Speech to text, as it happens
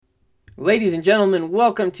Ladies and gentlemen,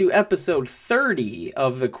 welcome to episode 30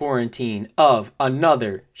 of the quarantine of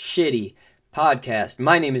Another Shitty Podcast.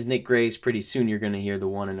 My name is Nick Graves. Pretty soon you're going to hear the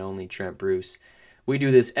one and only Trent Bruce. We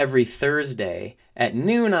do this every Thursday at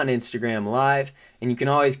noon on Instagram Live, and you can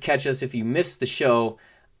always catch us if you missed the show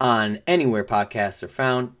on anywhere podcasts are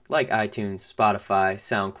found, like iTunes, Spotify,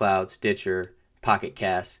 SoundCloud, Stitcher, Pocket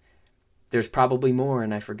Casts. There's probably more,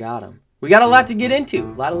 and I forgot them. We got a lot to get into,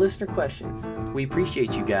 a lot of listener questions. We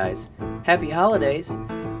appreciate you guys. Happy holidays.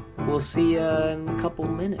 We'll see you in a couple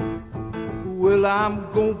minutes. Well,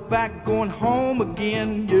 I'm going home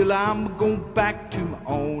again. Yeah, I'm going back to my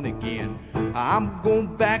own again. I'm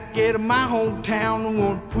going back out of my hometown. The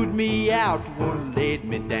one put me out, the one laid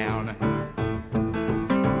me down.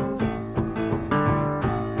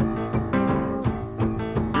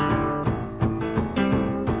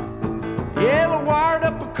 Yeah, I wired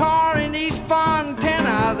up a car in East Fontana.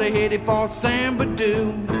 I was headed for San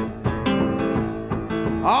Badoo.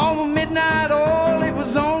 All the midnight oil, it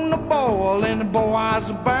was on the boil, and the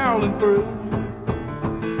boys were barreling through.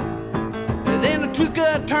 And then I took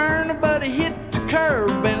a turn, but I hit the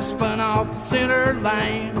curb and spun off the center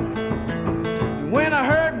lane. And when I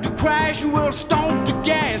heard the crash, well, stomped the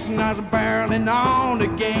gas, and I was barreling on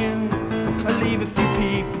again. I leave a few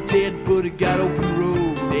people dead, but I got open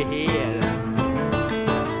road ahead.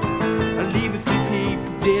 I leave a few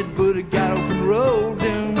people dead, but I got open road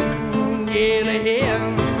down, yeah,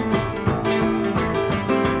 ahead.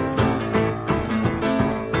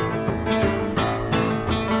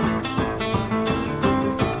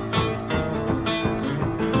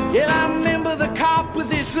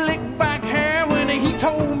 Slick back hair when he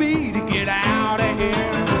told me to get out of here.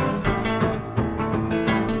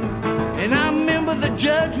 And I remember the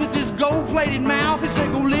judge with his gold-plated mouth. He said,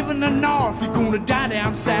 go live in the north, you're gonna die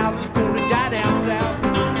down south, you're gonna die down south.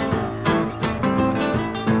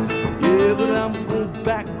 Yeah, but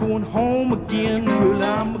I'm going home again. Well,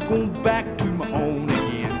 I'm going back to my own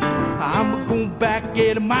again. I'm going back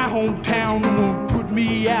out of my hometown. The one put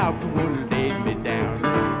me out, the one laid me down.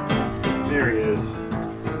 There he is.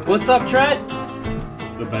 What's up, Trent?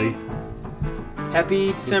 What's up, buddy?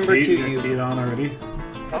 Happy December to you. Kate on already?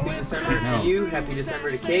 Happy December to you. Happy December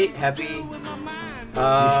to Kate. Happy,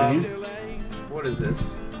 what is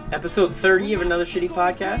this? Episode 30 of Another Shitty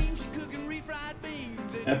Podcast?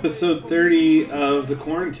 Episode 30 of the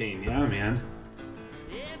quarantine. Yeah, man.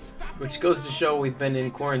 Which goes to show we've been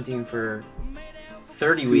in quarantine for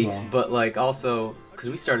 30 Too weeks, long. but like also, because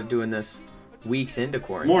we started doing this weeks into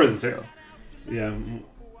quarantine. More than 30. Yeah.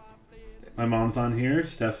 My mom's on here.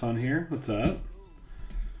 Steph's on here. What's up?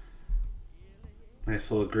 Nice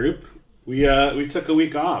little group. We took a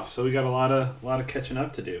week off, so we got a lot of catching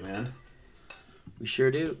up to do, man. We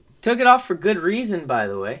sure do. Took it off for good reason, by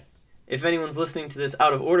the way. If anyone's listening to this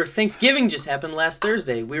out of order, Thanksgiving just happened last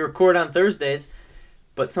Thursday. We record on Thursdays,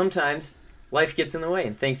 but sometimes life gets in the way,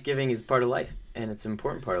 and Thanksgiving is part of life, and it's an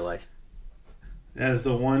important part of life. That is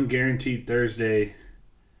the one guaranteed Thursday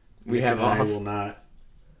we have off.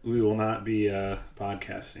 We will not be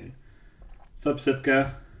podcasting. What's up,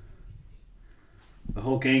 Sipka? The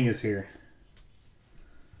whole gang is here.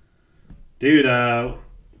 Dude,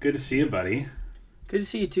 good to see you, buddy. Good to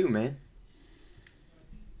see you too, man.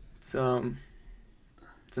 It's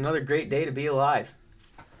another great day to be alive.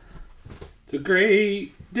 It's a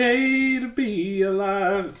great day to be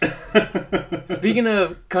alive. Speaking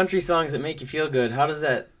of country songs that make you feel good, how does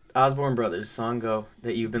that Osborne Brothers song go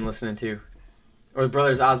that you've been listening to? Or the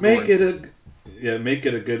Brothers Osborne. Make it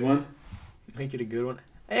a good one. Make it a good one.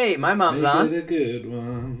 Hey, my mom's on. Make it a good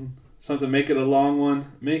one. Something, make it a long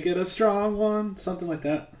one. Make it a strong one. Something like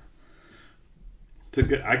that. It's a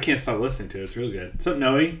good. I can't stop listening to it. It's real good. What's up,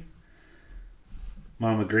 Noe?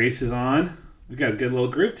 Mama Grace is on. We got a good little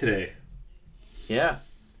group today. Yeah.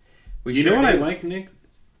 You know what I like,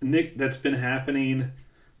 Nick, that's been happening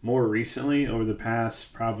more recently over the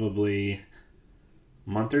past probably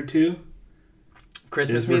month or two?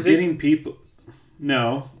 Christmas we're music? Getting people.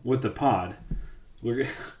 No, with the pod.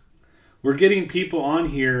 We're getting people on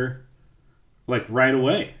here like right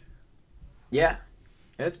away. Yeah.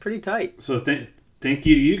 It's pretty tight. So thank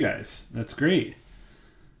you to you guys. That's great.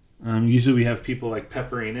 Usually we have people like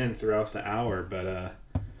peppering in throughout the hour, but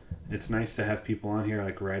it's nice to have people on here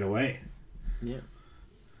like right away. Yeah.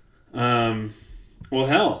 Well,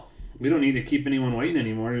 hell, we don't need to keep anyone waiting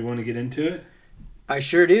anymore. You want to get into it? I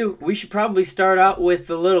sure do. We should probably start out with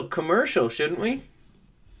a little commercial, shouldn't we?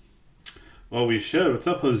 Well, we should. What's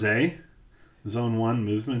up, Jose? Zone 1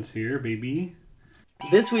 Movements here, baby.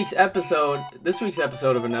 This week's episode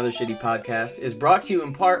of Another Shitty Podcast is brought to you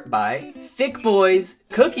in part by Thick Boys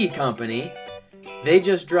Cookie Company, they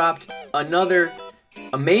just dropped another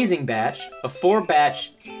amazing batch, a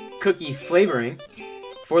 4-batch cookie flavoring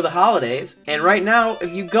for the holidays. And right now,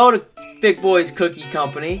 if you go to Thick Boys Cookie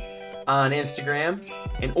Company on Instagram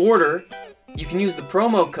and order, you can use the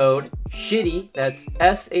promo code SHITTY, that's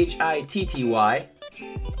SHITTY.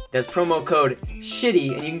 That's promo code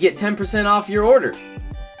SHITTY, and you can get 10% off your order.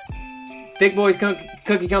 Thick Boys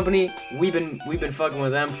Cookie Company, we've been fucking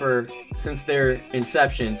with them since their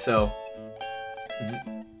inception. So,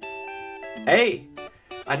 hey,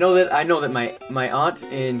 I know that my aunt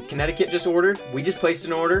in Connecticut just ordered. We just placed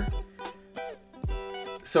an order.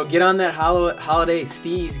 So get on that holiday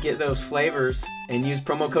steez, get those flavors, and use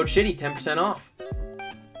promo code SHITTY, 10% off.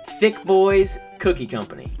 Thick Boys Cookie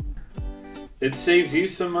Company. It saves you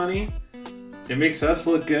some money. It makes us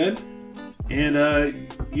look good. And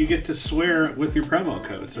you get to swear with your promo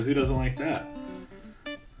code. So who doesn't like that?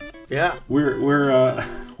 Yeah. We're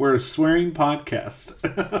a swearing podcast.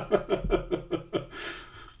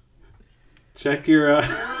 Check your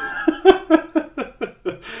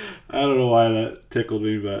I don't know why that tickled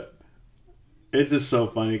me, but it's just so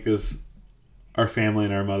funny because our family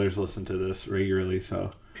and our mothers listen to this regularly,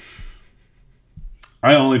 so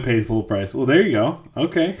I only pay full price. Well, there you go.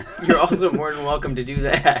 Okay. You're also more than welcome to do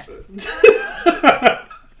that.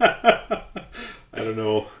 I don't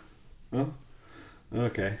know. Well,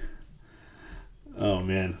 okay. Oh,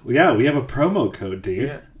 man. Yeah, we have a promo code, dude.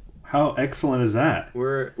 Yeah. How excellent is that?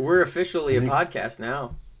 We're officially a podcast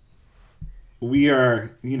now. We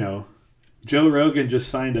are, Joe Rogan just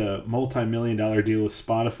signed a multi-million-dollar deal with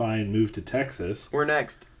Spotify and moved to Texas. We're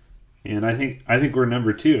next. And I think we're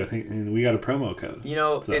number 2. And we got a promo code.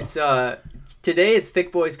 It's today it's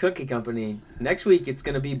Thick Boys Cookie Company. Next week it's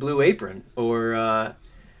going to be Blue Apron or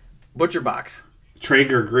Butcher Box.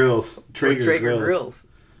 Traeger Grills. Traeger Grills.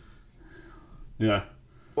 Yeah.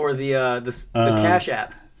 Or the Cash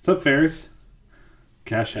App. What's up, Ferris?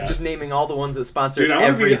 Cash App. Just naming all the ones that sponsor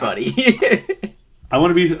everybody. I want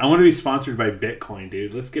to be sponsored by Bitcoin,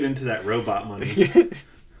 dude. Let's get into that robot money.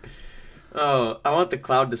 Oh, I want the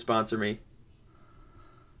cloud to sponsor me.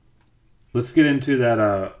 Let's get into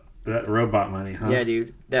that robot money, huh? Yeah,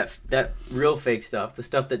 dude. That real fake stuff, the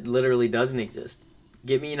stuff that literally doesn't exist.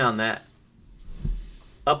 Get me in on that.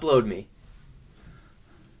 Upload me.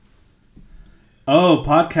 Oh,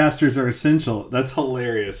 podcasters are essential. That's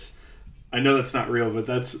hilarious. I know that's not real, but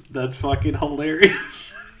that's fucking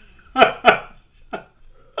hilarious.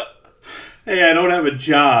 Hey, I don't have a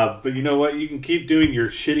job, but you know what? You can keep doing your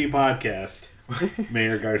shitty podcast,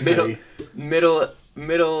 Mayor Garcetti.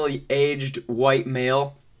 Middle-aged white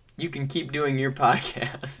male. You can keep doing your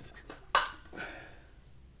podcast.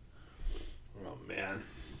 Oh man.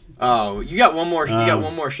 Oh, you got one more. You got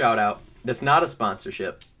one more shout out. That's not a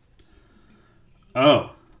sponsorship.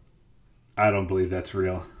 Oh, I don't believe that's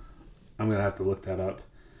real. I'm gonna have to look that up.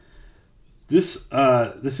 This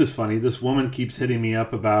is funny. This woman keeps hitting me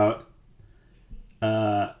up about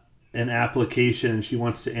an application, and she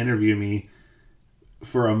wants to interview me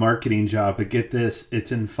for a marketing job. But get this,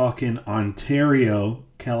 it's in fucking Ontario,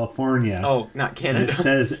 California. Oh, not Canada.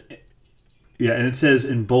 And it says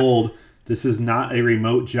in bold, this is not a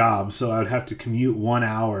remote job, so I would have to commute 1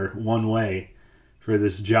 hour one way for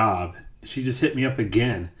this job. She just hit me up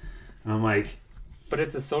again. And I'm like... But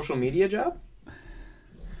it's a social media job?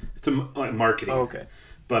 It's marketing. Oh, okay.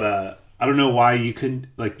 But I don't know why you couldn't...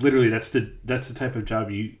 Literally, that's the type of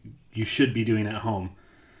job you should be doing at home.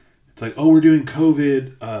 It's like, oh, we're doing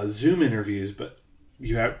COVID Zoom interviews, but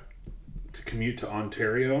you have to commute to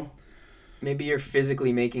Ontario. Maybe you're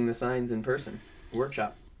physically making the signs in person.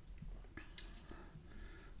 Workshop.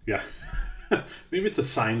 Yeah. Maybe it's a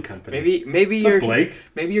sign company. Maybe What's you're up, Blake?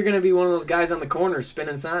 Maybe you're gonna be one of those guys on the corner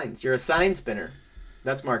spinning signs. You're a sign spinner.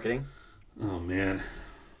 That's marketing. Oh man,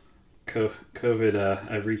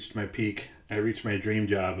 COVID. I've reached my peak. I reached my dream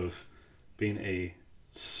job of being a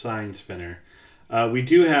sign spinner. We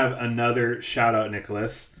do have another shout out,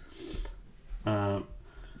 Nicholas.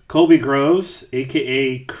 Colby Groves,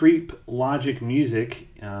 aka Creep Logic Music,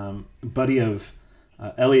 buddy of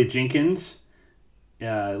Elliot Jenkins.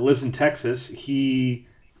 Lives in Texas. He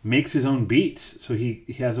makes his own beats, so he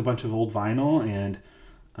has a bunch of old vinyl and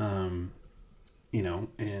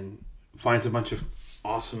and finds a bunch of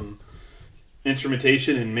awesome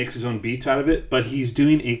instrumentation and makes his own beats out of it. But he's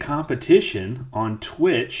doing a competition on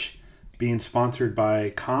Twitch, being sponsored by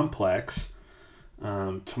Complex,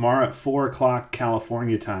 tomorrow at 4:00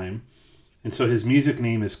 California time, and so his music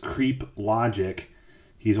name is Creep Logic.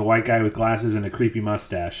 He's a white guy with glasses and a creepy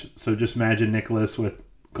mustache. So just imagine Nicholas with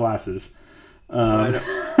glasses. I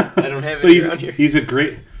don't have it around here. He's a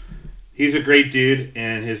great... he's a great dude,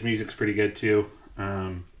 and his music's pretty good too.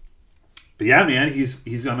 But yeah, man,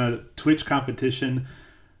 he's on a Twitch competition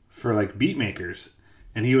for like beat makers,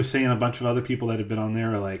 and he was saying a bunch of other people that have been on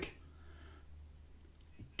there are like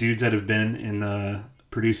dudes that have been in the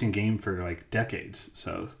producing game for like decades.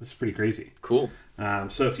 So this is pretty crazy. Cool.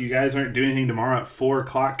 So if you guys aren't doing anything tomorrow at 4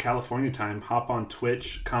 o'clock California time, hop on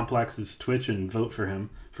Twitch, Complex's Twitch, and vote for him,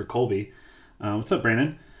 for Colby. What's up,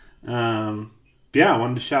 Brandon? Yeah, I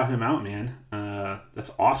wanted to shout him out, man.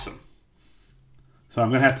 That's awesome. So I'm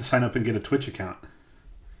going to have to sign up and get a Twitch account.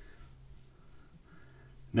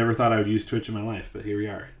 Never thought I would use Twitch in my life, but here we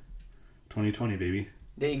are. 2020, baby.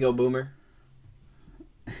 There you go, Boomer.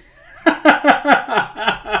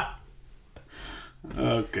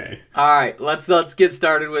 Okay. All right, let's get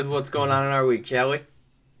started with what's going on in our week, shall we?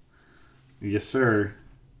 Yes, sir.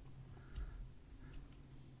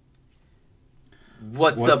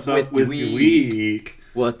 What's up with your week?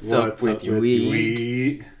 What's up with your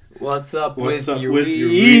week? What's up with your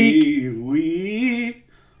week?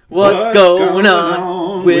 What's going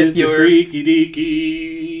on with your freaky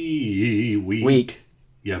deaky week?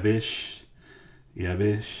 Yeah, bish. Yeah,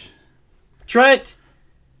 bish. Trent,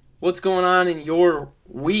 what's going on in your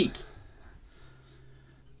week?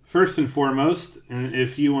 First and foremost, and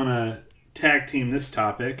if you want to tag team this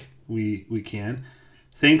topic, we can.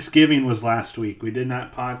 Thanksgiving was last week. We did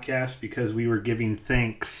not podcast because we were giving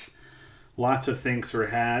thanks. Lots of thanks were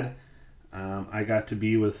had. I got to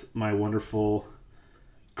be with my wonderful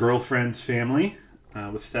girlfriend's family,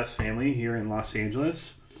 with Steph's family here in Los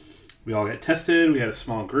Angeles. We all got tested. We had a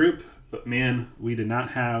small group, but man, we did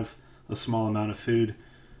not have a small amount of food.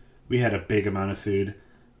 We had a big amount of food.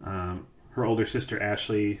 Her older sister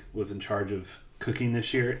Ashley was in charge of cooking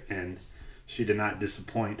this year, and she did not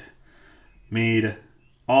disappoint. Made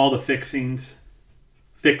all the fixins,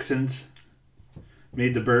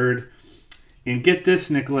 made the bird. And get this,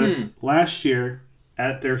 Nicholas, last year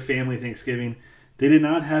at their family Thanksgiving, they did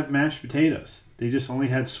not have mashed potatoes. They just only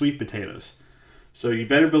had sweet potatoes. So you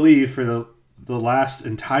better believe for the last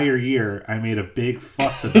entire year, I made a big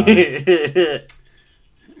fuss about it.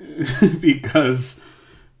 Because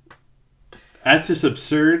that's just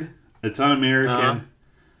absurd. It's un-American.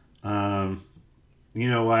 You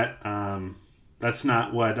know what? That's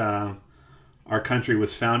not what our country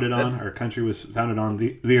was founded on. Our country was founded on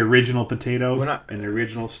the original potato and the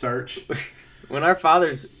original starch. When our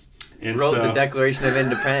fathers wrote the Declaration of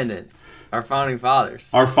Independence, our founding fathers.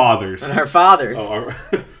 Our fathers. When our fathers. Oh,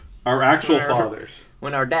 our actual fathers.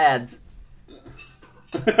 When our dads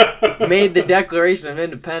made the Declaration of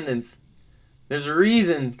Independence, there's a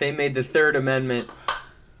reason they made the Third Amendment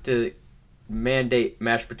to mandate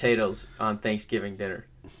mashed potatoes on Thanksgiving dinner.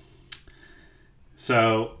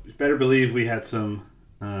 So, you better believe we had some,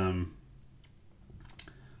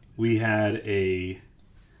 we had a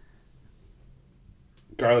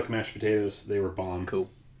garlic mashed potatoes. They were bomb. Cool.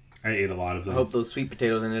 I ate a lot of them. I hope those sweet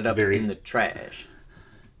potatoes ended up in the trash.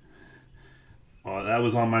 Well, that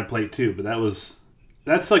was on my plate too, but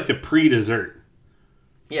that's like the pre-dessert.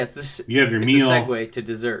 Yeah, you have your meal. It's a segue to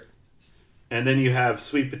dessert. And then you have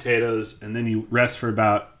sweet potatoes, and then you rest for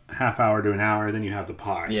about half hour to an hour, then you have the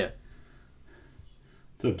pie. Yeah.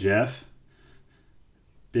 What's up, Jeff?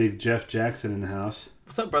 Big Jeff Jackson in the house.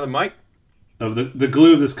 What's up, Brother Mike? Of the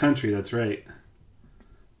glue of this country, that's right.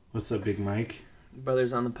 What's up, Big Mike?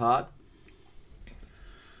 Brothers on the pod.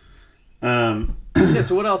 Yeah,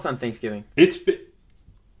 so what else on Thanksgiving?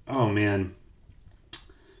 Oh, man.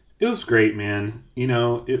 It was great, man. You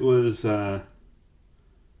know, it was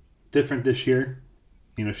different this year.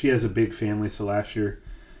 You know, she has a big family, so last year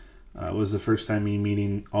was the first time me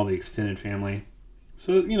meeting all the extended family.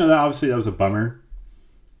 So, you know, that was a bummer.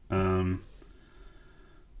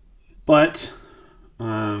 But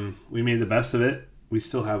we made the best of it. We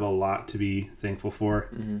still have a lot to be thankful for.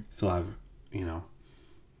 Mm-hmm. Still have, you know,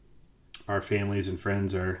 our families and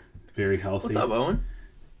friends are very healthy. What's up, Owen?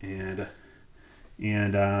 And you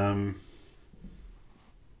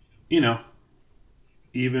know,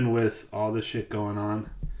 even with all this shit going on,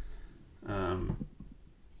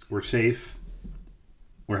 we're safe.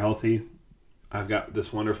 We're healthy. I've got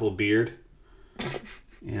this wonderful beard.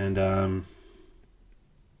 And,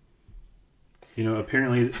 you know,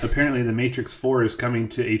 apparently The Matrix 4 is coming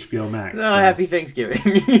to HBO Max. Oh, so. Happy Thanksgiving.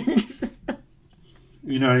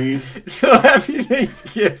 You know what I mean? So happy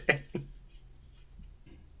Thanksgiving.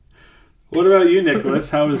 What about you, Nicholas?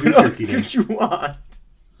 How was your turkey day? What you want?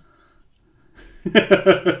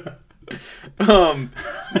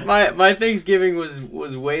 My Thanksgiving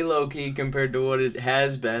was way low key compared to what it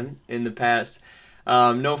has been in the past.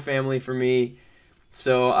 No family for me,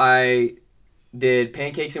 so I did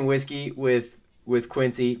pancakes and whiskey with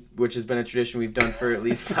Quincy, which has been a tradition we've done for at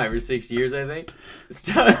least 5 or 6 years, I think.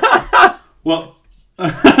 Well,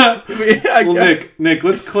 Nick,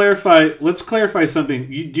 let's clarify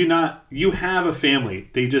something. You have a family.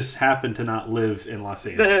 They just happen to not live in Los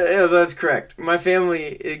Angeles. Yeah, that's correct. My family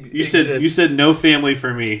exists. You said no family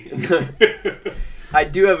for me. I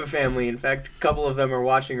do have a family. In fact, a couple of them are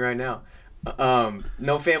watching right now.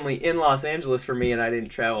 No family in Los Angeles for me, and I didn't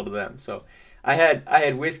travel to them. So I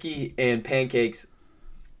had whiskey and pancakes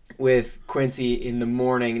with Quincy in the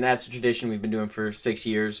morning, and that's a tradition we've been doing for 6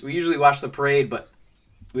 years. We usually watch the parade, but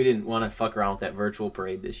we didn't want to fuck around with that virtual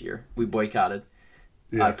parade this year. We boycotted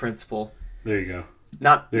out of principle. There you go.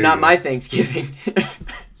 Not my Thanksgiving.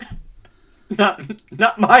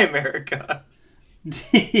 not my America.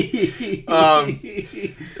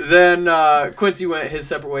 Then Quincy went his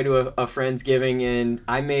separate way to a Friendsgiving, and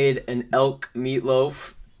I made an elk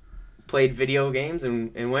meatloaf, played video games,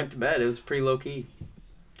 and went to bed. It was pretty low key.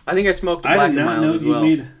 I think I smoked a Black and Mild as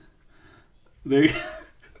well. There.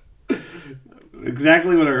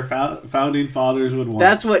 Exactly what our founding fathers would want.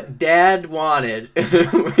 That's what Dad wanted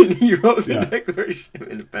when he wrote the Declaration of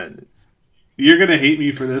Independence. You're gonna hate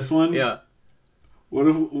me for this one. Yeah.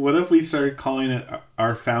 What if we started calling it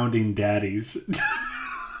our Founding Daddies?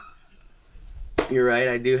 You're right.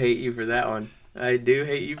 I do hate you for that one.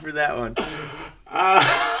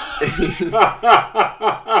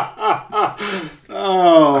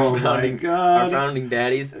 Oh my God! Our Founding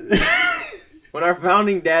Daddies. When our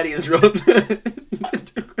Founding Daddies wrote the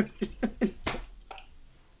Declaration.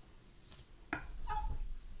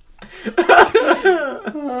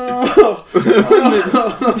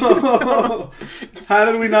 How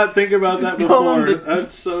did we not think about that before?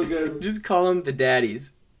 That's so good. Just call them the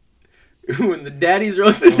Daddies. When the Daddies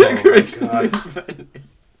wrote the Declaration of Independence.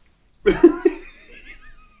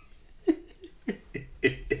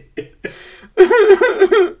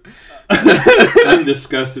 I'm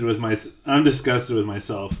disgusted with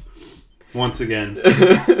myself once again.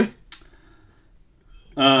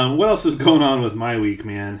 What else is going on with my week,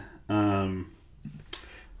 man?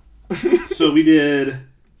 So we did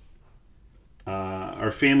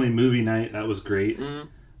our family movie night. That was great. It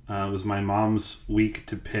was my mom's week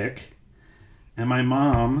to pick, and my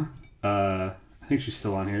mom, I think she's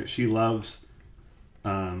still on here. She loves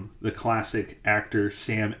the classic actor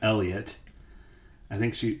Sam Elliott. I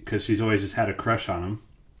think because she's always just had a crush on him.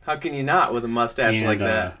 How can you not with a mustache like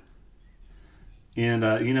that?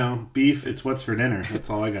 Beef, it's what's for dinner. That's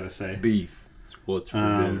all I gotta say. Beef, it's what's for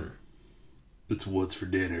dinner. It's what's for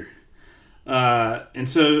dinner. And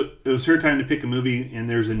so it was her time to pick a movie, and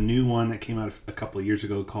there's a new one that came out a couple of years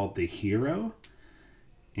ago called The Hero.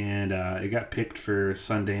 And it got picked for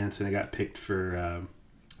Sundance, and it got picked for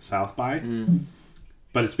South by.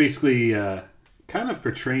 But it's basically kind of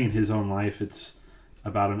portraying his own life. It's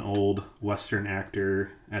about an old Western actor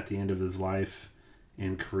at the end of his life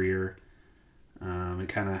and career, and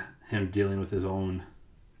kind of him dealing with his own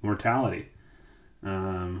mortality.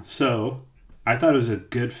 So I thought it was a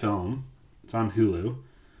good film. It's on Hulu,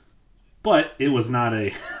 but it was not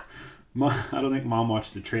a. I don't think Mom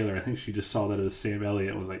watched the trailer. I think she just saw that it was Sam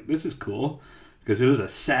Elliott and was like, "This is cool," because it was a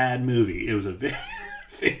sad movie. It was a very,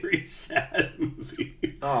 very sad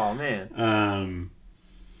movie. Oh man.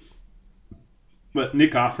 But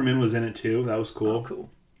Nick Offerman was in it too. That was cool. Oh, cool.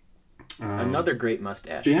 Another great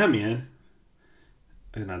mustache. Yeah, man.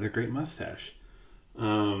 Another great mustache.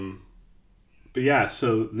 But yeah,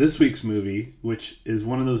 so this week's movie, which is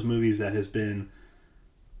one of those movies that has been,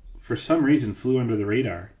 for some reason, flew under the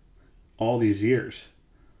radar all these years.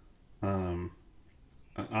 An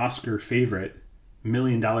Oscar favorite, $1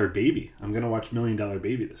 Million Baby. I'm going to watch $1 Million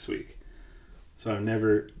Baby this week. So I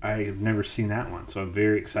have never seen that one. So I'm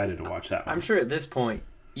very excited to watch that one. I'm sure at this point,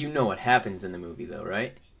 you know what happens in the movie, though,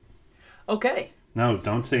 right? Okay. No,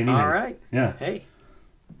 don't say anything. All right. Yeah. Hey.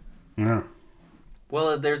 No.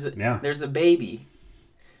 Well, there's a baby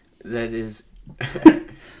that is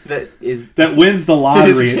that wins the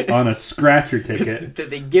lottery on a scratcher ticket that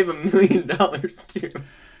they give $1 million to.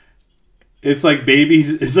 It's like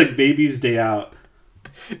Baby's Day Out.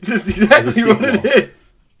 That's exactly what it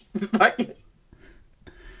is.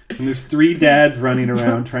 And there's 3 dads running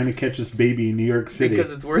around trying to catch this baby in New York City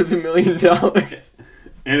because it's worth $1 million.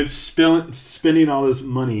 And it's spending all this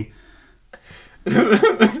money.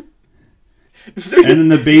 And then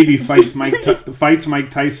the baby fights Mike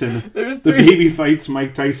Tyson. The baby fights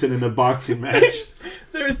Mike Tyson in a boxing match.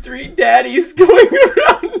 There's 3 daddies going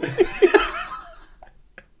around.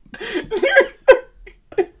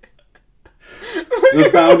 The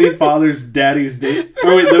Founding Fathers Daddy's Day.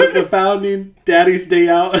 Oh wait, the Founding Daddy's Day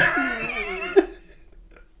Out.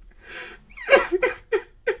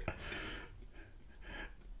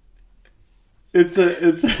 It's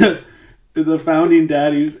the Founding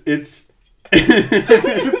Daddies. It's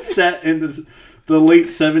set in the late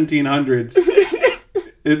 1700s.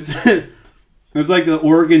 It's like the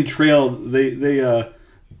Oregon Trail.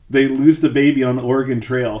 They lose the baby on the Oregon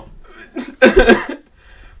Trail.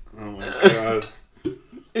 Oh my god!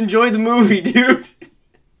 Enjoy the movie, dude.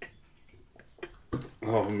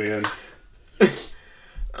 Oh man.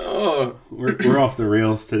 Oh, we're off the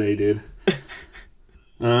rails today, dude.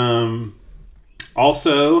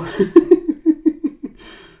 Also,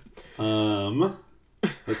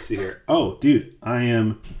 let's see here. Oh, dude, I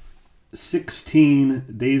am 16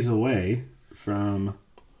 days away from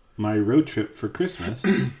my road trip for Christmas.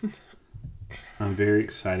 I'm very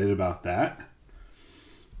excited about that.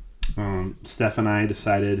 Steph and I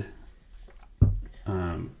decided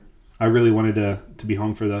I really wanted to be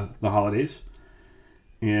home for the holidays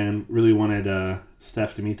and really wanted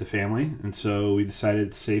Steph to meet the family, and so we decided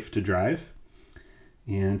it's safe to drive.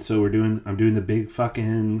 And so I'm doing the big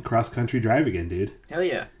fucking cross-country drive again, dude. Hell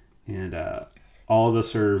yeah. And all of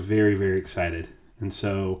us are very, very excited. And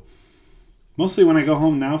so mostly when I go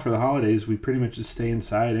home now for the holidays, we pretty much just stay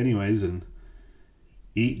inside anyways and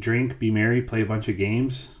eat, drink, be merry, play a bunch of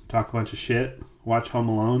games, talk a bunch of shit, watch Home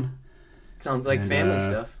Alone. Sounds like family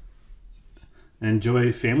stuff.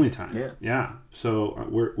 Enjoy family time. Yeah. Yeah. So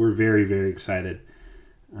we're very, very excited.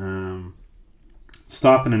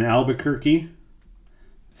 Stopping in Albuquerque.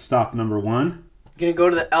 Stop number 1. Gonna go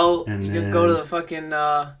to the gonna go to the fucking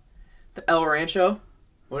the El Rancho,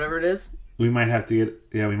 whatever it is. We might have to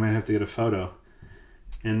get a photo.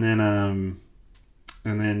 And then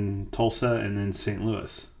Tulsa and then St.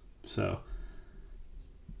 Louis. So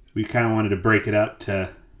we kind of wanted to break it up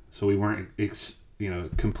so we weren't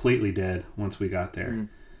completely dead once we got there.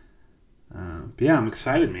 But yeah, I'm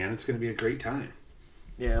excited, man. It's going to be a great time.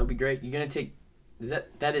 Yeah, it'll be great. You're going to take...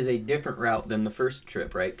 That is a different route than the first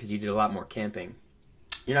trip, right? Because you did a lot more camping.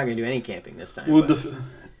 You're not going to do any camping this time. Well,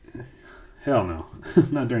 hell no.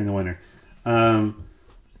 Not during the winter.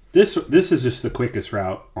 This is just the quickest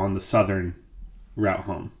route on the southern route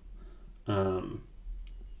home.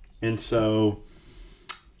 And so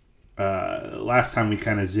last time we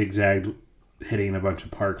kind of zigzagged hitting a bunch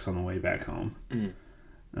of parks on the way back home.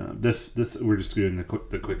 This we're just doing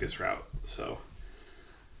the quickest route. So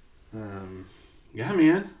yeah,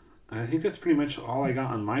 man, I think that's pretty much all I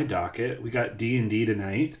got on my docket. We got D&D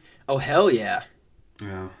tonight. Oh, hell yeah.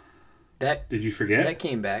 Yeah. Did you forget? That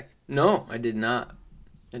came back. No, I did not.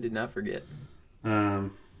 I did not forget. But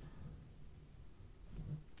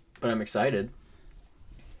I'm excited.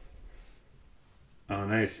 Oh,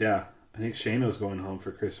 nice, yeah. I think Shano's going home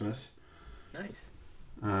for Christmas. Nice.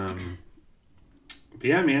 But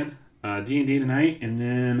yeah, man. D&D tonight, and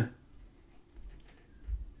then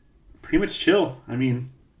pretty much chill. I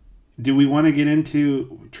mean, do we want to get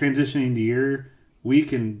into transitioning to your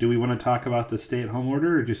week, and do we want to talk about the stay-at-home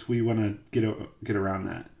order, or just we want to get around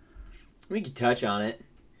that? We could touch on it.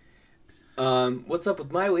 What's up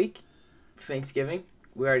with my week? Thanksgiving.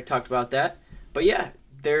 We already talked about that. But yeah,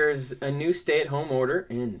 there's a new stay-at-home order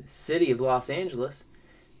in the city of Los Angeles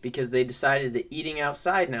because they decided that eating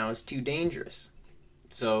outside now is too dangerous.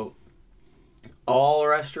 So all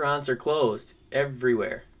restaurants are closed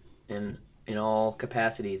everywhere in all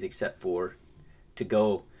capacities except for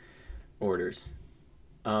to-go orders.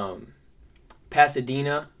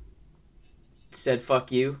 Pasadena said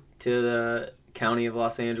fuck you to the county of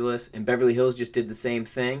Los Angeles, and Beverly Hills just did the same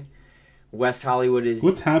thing. West Hollywood is...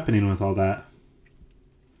 What's happening with all that?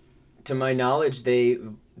 To my knowledge,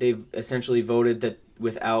 they've essentially voted that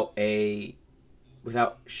without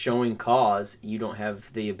showing cause, you don't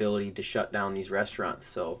have the ability to shut down these restaurants.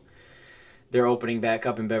 So they're opening back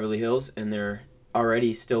up in Beverly Hills, and they're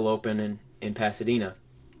already still open in Pasadena.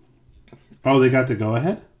 Oh, they got the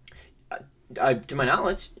go-ahead? To my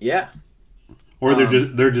knowledge, yeah. Or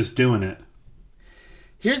they're just doing it.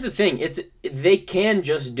 Here's the thing: they can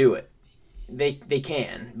just do it. They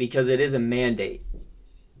can, because it is a mandate,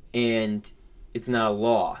 and it's not a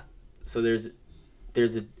law. So there's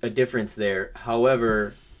a difference there.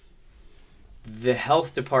 However, the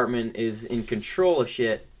health department is in control of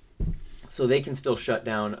shit, so they can still shut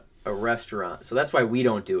down a restaurant. So that's why we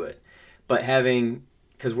don't do it. But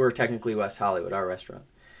because we're technically West Hollywood, our restaurant.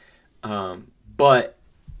 But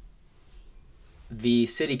the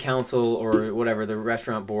city council or whatever, the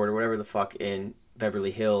restaurant board or whatever the fuck in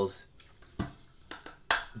Beverly Hills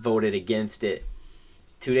voted against it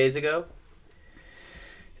 2 days ago.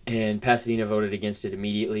 And Pasadena voted against it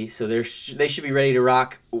immediately. So they should be ready to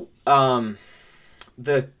rock.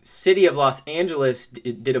 The city of Los Angeles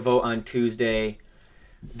did a vote on Tuesday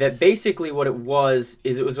that basically what it was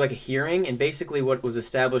is it was like a hearing, and basically what was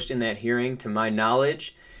established in that hearing, to my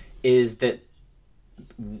knowledge, is that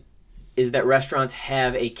restaurants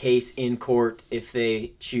have a case in court if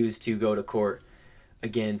they choose to go to court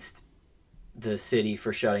against the city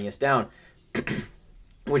for shutting us down,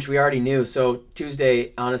 which we already knew. So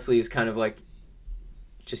Tuesday, honestly, is kind of like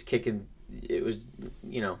just kicking. It was,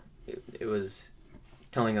 it was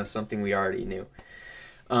telling us something we already knew.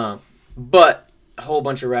 But a whole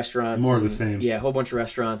bunch of restaurants. More of the same. Yeah, a whole bunch of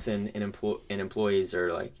restaurants and employees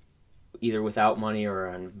are like either without money or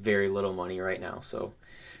on very little money right now. So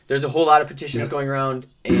there's a whole lot of petitions going around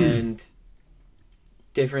and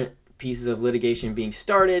different pieces of litigation being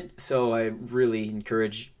started. So I really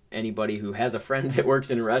encourage anybody who has a friend that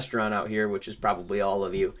works in a restaurant out here, which is probably all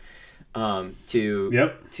of you, to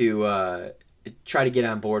try to get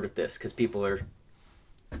on board with this, because people are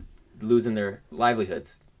losing their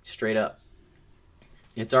livelihoods straight up.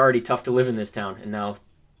 It's already tough to live in this town, and now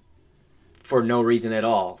for no reason at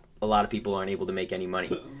all, a lot of people aren't able to make any money.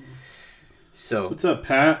 So what's up,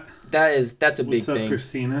 Pat? That's a big thing. What's up,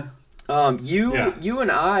 Christina? You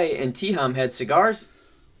and I and T-Hom had cigars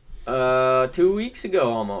 2 weeks ago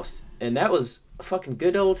almost, and that was a fucking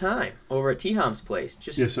good old time over at T-Hom's place.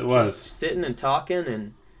 Yes, it was. Just sitting and talking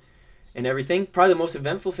and everything. Probably the most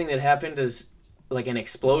eventful thing that happened is like an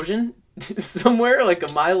explosion somewhere like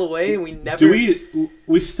a mile away, and we never...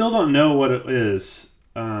 We still don't know what it is.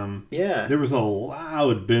 Yeah. There was a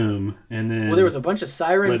loud boom, and then... Well, there was a bunch of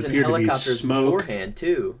sirens and helicopters beforehand,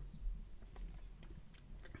 too.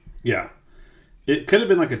 Yeah. It could have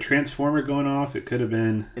been like a transformer going off. It could have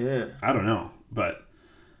been... Yeah. I don't know. But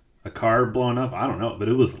a car blowing up, I don't know. But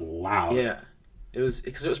it was loud. Yeah. Because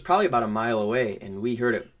it was probably about a mile away, and we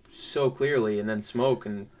heard it so clearly, and then smoke,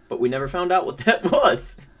 but we never found out what that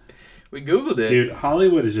was. We Googled it. Dude,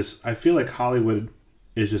 Hollywood is just... I feel like Hollywood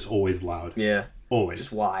is just always loud. Yeah. Always.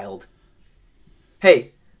 Just wild.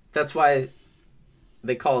 Hey, that's why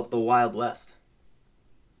they call it the Wild West.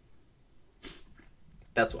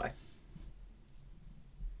 That's why.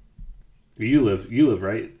 You live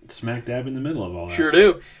right smack dab in the middle of all that. Sure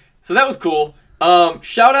do. So that was cool.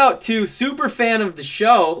 Shout out to super fan of the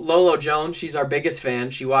show, Lolo Jones. She's our biggest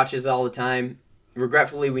fan. She watches all the time.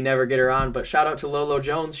 Regretfully, we never get her on, but shout out to Lolo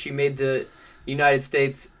Jones. She made the United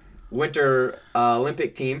States Winter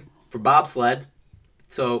Olympic team for bobsled.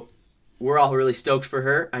 So we're all really stoked for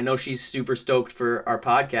her. I know she's super stoked for our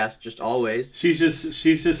podcast, just always. She's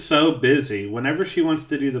just so busy. Whenever she wants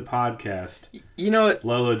to do the podcast,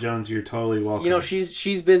 Lolo Jones, you're totally welcome.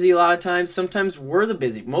 She's busy a lot of times. Sometimes we're the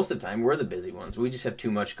busy. Most of the time, we're the busy ones. We just have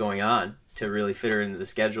too much going on to really fit her into the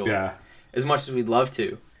schedule. Yeah. As much as we'd love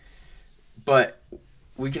to, but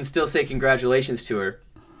we can still say congratulations to her.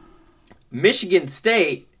 Michigan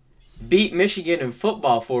State beat Michigan in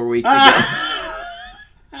football 4 weeks ago.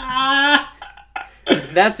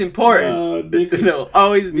 That's important. They'll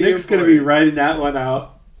always be Nick's important. going to be writing that one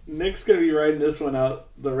out. Nick's going to be writing this one out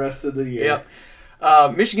the rest of the year.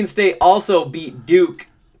 Yep. Michigan State also beat Duke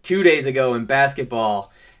 2 days ago in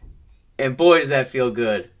basketball. And boy, does that feel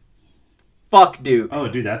good. Fuck Duke. Oh,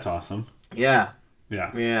 dude, that's awesome. Yeah.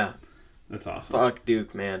 Yeah. That's awesome. Fuck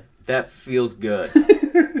Duke, man. That feels good.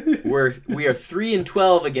 We are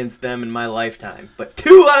 3-12 against them in my lifetime. But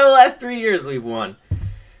 2 out of the last 3 years we've won.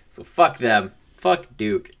 So fuck them. Fuck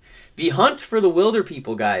Duke. The Hunt for the Wilder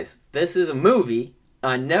People, guys. This is a movie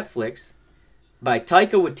on Netflix by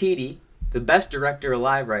Taika Waititi, the best director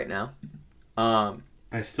alive right now. I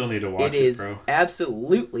still need to watch it, bro. It is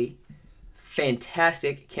absolutely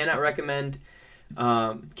fantastic. Cannot recommend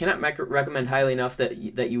highly enough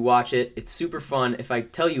that you watch it. It's super fun. If I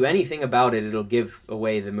tell you anything about it, it'll give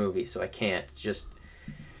away the movie, so I can't. It's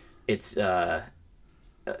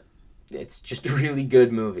just a really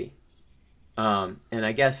good movie. And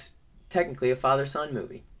I guess technically a father-son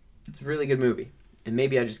movie. It's a really good movie. And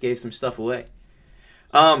maybe I just gave some stuff away.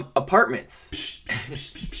 Apartments.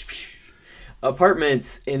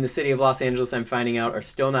 Apartments in the city of Los Angeles, I'm finding out, are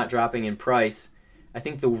still not dropping in price. I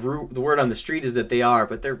think the word on the street is that they are,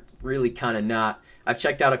 but they're really kind of not. I've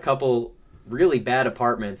checked out a couple really bad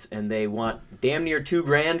apartments, and they want damn near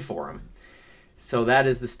 $2,000 for them. So that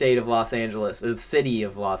is the state of Los Angeles, or the city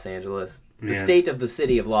of Los Angeles. The state of the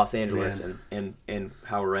city of Los Angeles and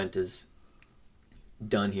how rent is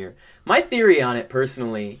done here. My theory on it,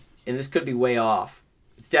 personally, and this could be way off,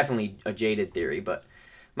 it's definitely a jaded theory, but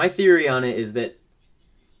my theory on it is that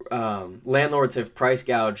landlords have price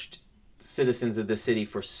gouged citizens of the city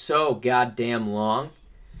for so goddamn long.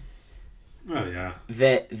 Oh, yeah.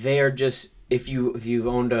 That they are just, if you've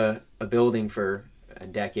owned a building for a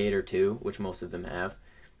decade or two, which most of them have,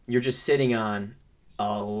 you're just sitting on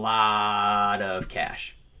a lot of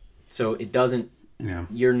cash. So it doesn't,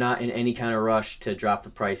 you're not in any kind of rush to drop the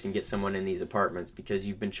price and get someone in these apartments because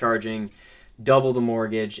you've been charging double the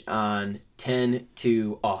mortgage on 10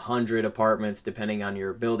 to 100 apartments, depending on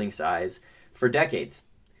your building size, for decades.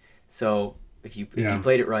 So if you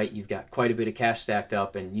played it right, you've got quite a bit of cash stacked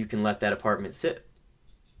up, and you can let that apartment sit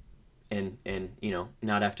and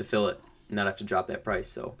not have to fill it, not have to drop that price.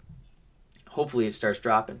 So hopefully it starts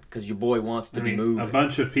dropping because your boy wants to be moving. A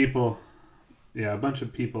bunch of people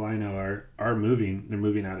I know are moving. They're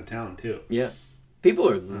moving out of town too. Yeah, people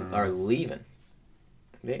are leaving.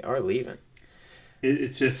 They are leaving.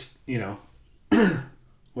 It's just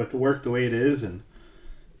with the work the way it is,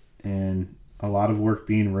 and a lot of work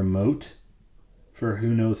being remote for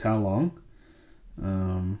who knows how long.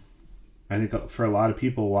 I think for a lot of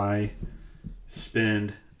people, why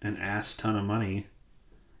spend an ass ton of money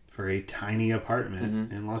for a tiny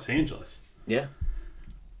apartment in Los Angeles? Yeah.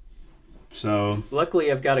 So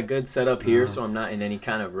luckily, I've got a good setup here, so I'm not in any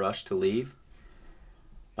kind of rush to leave.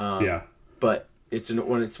 But it's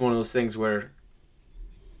one of those things where,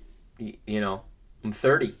 I'm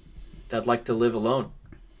 30. I'd like to live alone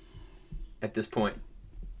at this point.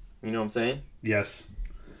 You know what I'm saying? Yes.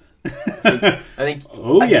 I think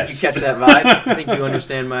yes. You catch that vibe. I think you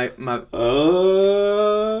understand my.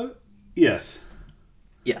 Yes.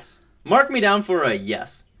 Yes. Mark me down for a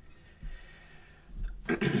yes.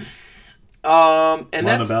 And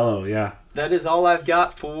Montebello, yeah. That is all I've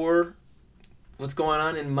got for what's going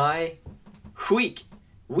on in my week.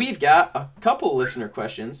 We've got a couple listener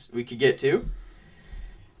questions we could get to.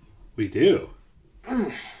 We do.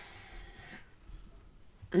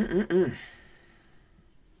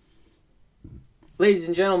 Ladies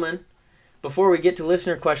and gentlemen, before we get to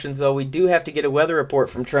listener questions, though, we do have to get a weather report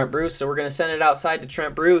from Trent Bruce, so we're going to send it outside to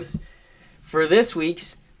Trent Bruce for this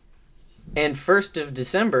week's and 1st of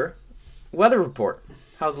December weather report.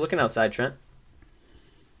 How's it looking outside, Trent?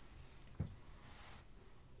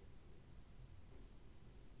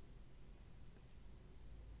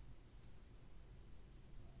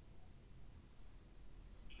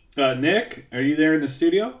 Nick, are you there in the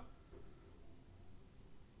studio?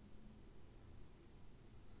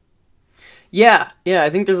 Yeah. I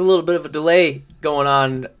think there's a little bit of a delay going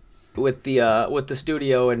on with the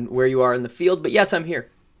studio and where you are in the field, but yes, I'm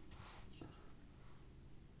here.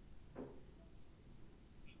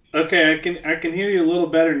 Okay, I can hear you a little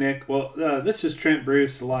better, Nick. Well, this is Trent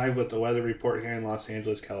Bruce live with the weather report here in Los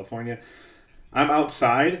Angeles, California. I'm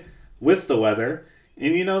outside with the weather,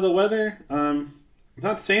 and the weather. I'm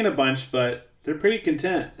not saying a bunch, but they're pretty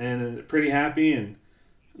content and pretty happy and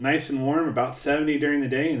nice and warm, about 70 during the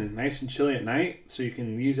day and nice and chilly at night. So you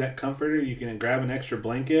can use that comforter. You can grab an extra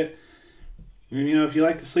blanket. And, if you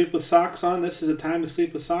like to sleep with socks on, this is a time to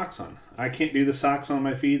sleep with socks on. I can't do the socks on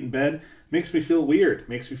my feet in bed. Makes me feel weird.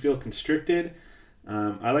 Makes me feel constricted.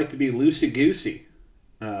 I like to be loosey-goosey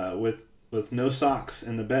with no socks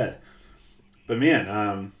in the bed. But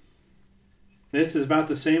man, this is about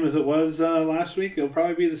the same as it was last week. It'll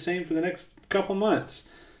probably be the same for the next couple months.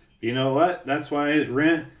 You know what? That's why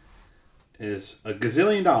rent is $1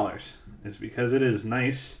 gazillion. It's because it is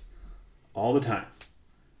nice all the time.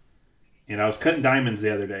 And I was cutting diamonds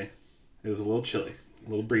the other day. It was a little chilly. A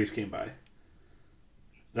little breeze came by.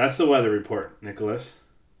 That's the weather report, Nicholas.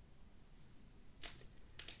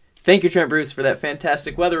 Thank you, Trent Bruce, for that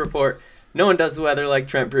fantastic weather report. No one does the weather like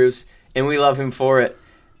Trent Bruce, and we love him for it.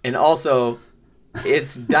 And also,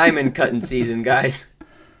 it's diamond cutting season, guys.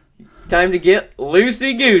 Time to get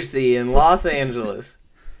loosey-goosey in Los Angeles.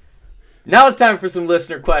 Now it's time for some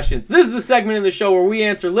listener questions. This is the segment in the show where we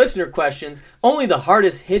answer listener questions, only the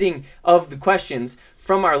hardest hitting of the questions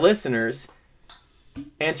from our listeners,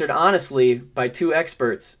 answered honestly by two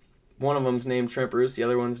experts. One of them's named Trent Bruce, the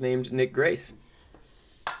other one's named Nick Grace.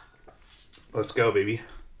 Let's go, baby.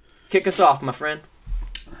 Kick us off, my friend.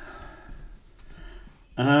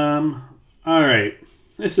 All right.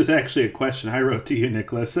 This is actually a question I wrote to you,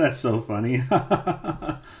 Nicholas. That's so funny.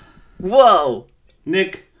 Whoa.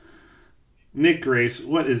 Nick Grace,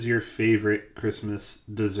 what is your favorite Christmas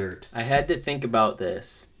dessert? I had to think about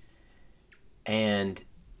this, and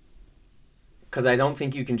because I don't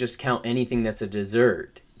think you can just count anything that's a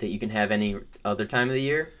dessert that you can have any other time of the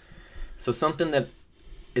year. So something that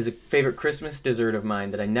is a favorite Christmas dessert of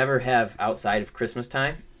mine that I never have outside of Christmas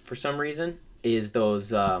time for some reason is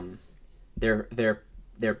those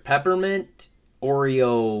they're peppermint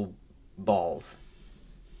Oreo balls.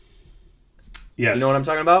 Yes. You know what I'm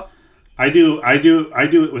talking about? I do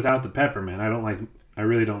it without the peppermint. I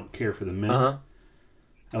really don't care for the mint. Uh-huh.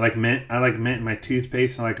 I like mint in my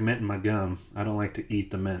toothpaste. I like mint in my gum. I don't like to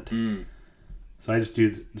eat the mint. So I just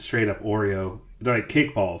do straight up Oreo. They're like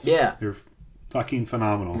cake balls. Yeah. They're fucking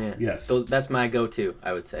phenomenal. Yeah. Yes. That's my go-to,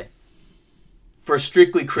 I would say. For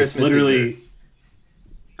strictly Christmas it's literally dessert.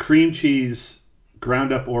 Cream cheese,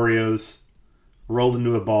 ground up Oreos, rolled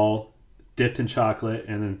into a ball, dipped in chocolate,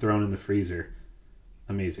 and then thrown in the freezer.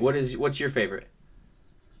 Amazing. What's your favorite?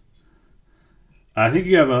 I think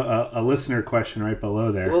you have a listener question right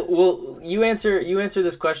below there. Well, you answer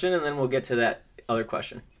this question, and then we'll get to that other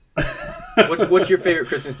question. What's your favorite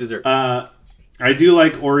Christmas dessert? I do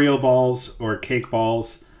like Oreo balls or cake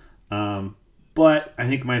balls, but I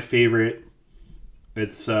think my favorite,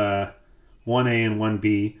 it's 1A and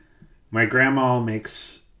 1B. My grandma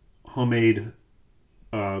makes homemade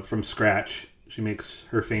from scratch. She makes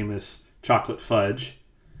her famous chocolate fudge,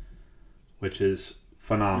 which is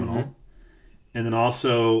phenomenal. Mm-hmm. And then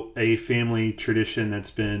also a family tradition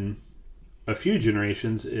that's been a few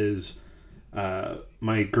generations is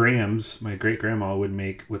my great-grandma would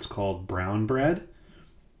make what's called brown bread.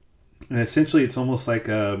 And essentially it's almost like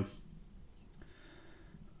a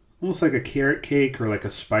carrot cake or like a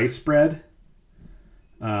spice bread.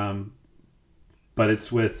 But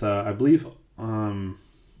it's with, I believe,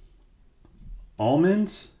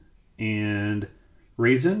 almonds and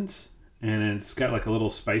raisins, and it's got like a little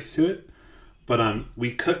spice to it. But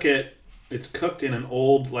we cook it. It's cooked in an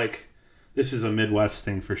old, like, this is a Midwest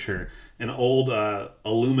thing for sure, an old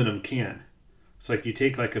aluminum can. It's like you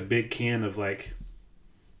take like a big can of like,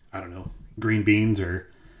 I don't know, green beans or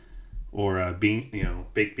baked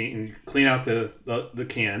bean, and you clean out the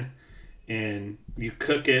can, and you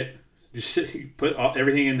cook it. You put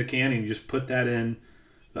everything in the can, and you just put that in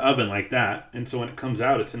the oven like that. And so when it comes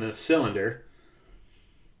out, it's in a cylinder,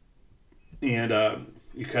 and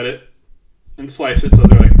you cut it and slice it. So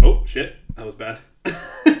they're like, oh shit, that was bad.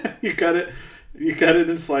 you cut it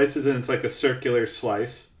in slices, and it's like a circular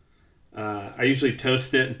slice. I usually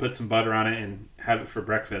toast it and put some butter on it and have it for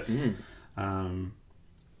breakfast.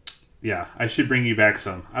 Yeah, I should bring you back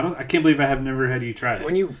some. I can't believe I have never had you try it.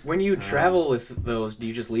 When you travel with those, do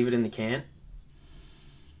you just leave it in the can?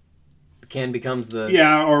 The can becomes the...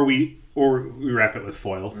 Yeah, or we wrap it with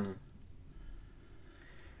foil. Mm.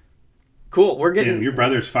 Cool, we're getting... Damn, your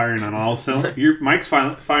brother's firing on all cylinders. Mike's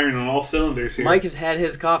firing on all cylinders here. Mike has had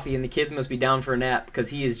his coffee, and the kids must be down for a nap because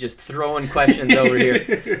he is just throwing questions over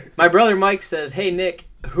here. My brother Mike says, "Hey Nick,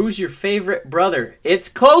 who's your favorite brother?" It's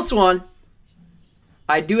a close one.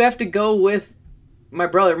 I do have to go with my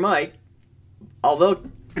brother Mike, although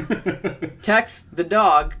Tex the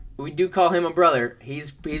dog, we do call him a brother.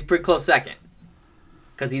 He's pretty close second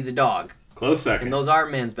because he's a dog. Close second. And those are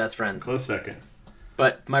man's best friends. Close second.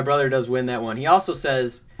 But my brother does win that one. He also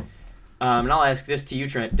says, and I'll ask this to you,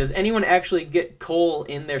 Trent, does anyone actually get coal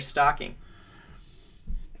in their stocking?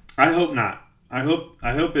 I hope not. I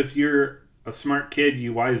hope if you're a smart kid,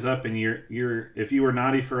 you wise up, and you're if you were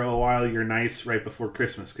naughty for a while, you're nice right before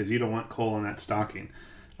Christmas because you don't want coal in that stocking.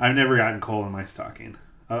 I've never gotten coal in my stocking.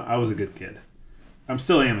 I was a good kid. I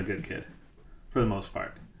still am a good kid for the most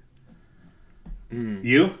part.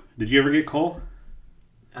 You? Did you ever get coal?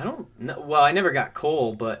 I don't know. Well, I never got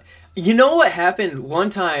coal, but you know what happened? One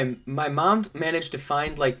time, my mom managed to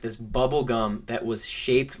find like this bubble gum that was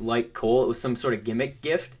shaped like coal. It was some sort of gimmick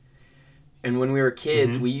gift. And when we were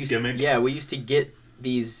kids, we used to get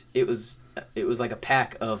these. It was like a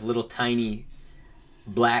pack of little tiny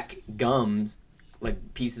black gums,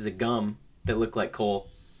 like pieces of gum that looked like coal.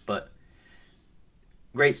 But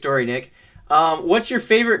great story, Nick. What's your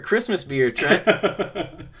favorite Christmas beer, Trent?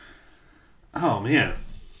 Oh man,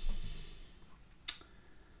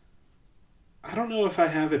 I don't know if I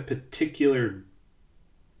have a particular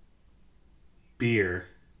beer.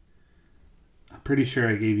 I'm pretty sure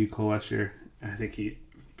I gave you coal last year. I think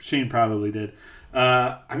Shane probably did.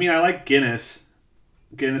 I mean, I like Guinness.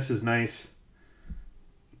 Guinness is nice,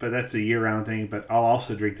 but that's a year-round thing. But I'll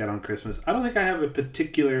also drink that on Christmas. I don't think I have a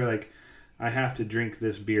particular, like, I have to drink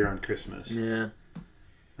this beer on Christmas. Yeah.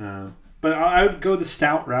 But I would go the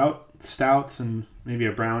stout route. Stouts and maybe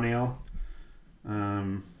a brown ale.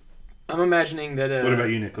 I'm imagining that... what about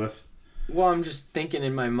you, Nicholas? Well, I'm just thinking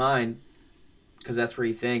in my mind... Because that's where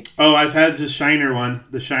you think. Oh, I've had the Shiner one.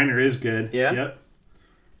 The Shiner is good. Yeah? Yep.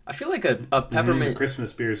 I feel like a peppermint...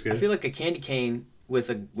 Christmas beer is good. I feel like a candy cane with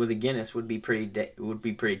a Guinness would be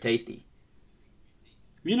pretty tasty.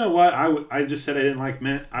 You know what? I just said I didn't like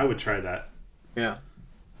mint. I would try that. Yeah.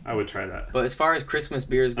 I would try that. But as far as Christmas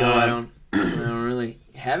beers go, I don't really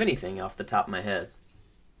have anything off the top of my head.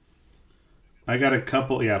 I got a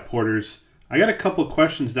couple... Yeah, porters. I got a couple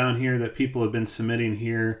questions down here that people have been submitting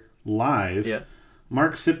here live. Yeah.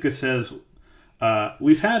 Mark Sipka says,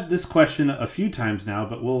 We've had this question a few times now,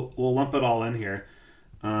 but we'll lump it all in here.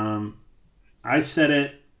 I said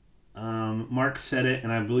it. Mark said it,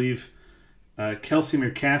 and I believe Kelsey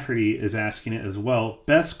McCafferty is asking it as well.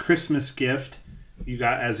 Best Christmas gift you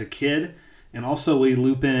got as a kid, and also we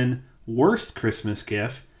loop in worst Christmas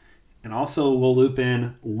gift, and also we'll loop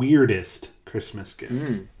in weirdest Christmas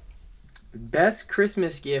gift. Best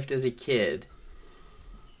Christmas gift as a kid.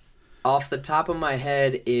 Off the top of my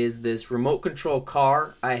head is this remote control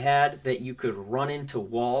car I had that you could run into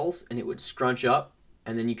walls and it would scrunch up,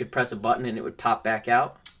 and then you could press a button and it would pop back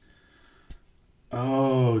out.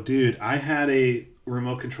 Oh, dude. I had a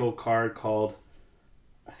remote control car called,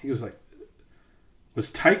 I think it was was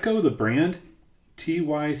Tyco the brand?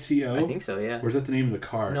 Tyco? I think so, yeah. Or is that the name of the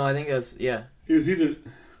car? No, I think that's, yeah. It was either,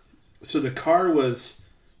 so the car was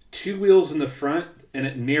 2 wheels in the front and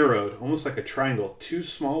it narrowed, almost like a triangle. 2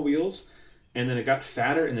 small wheels, and then it got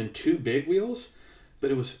fatter, and then 2 big wheels.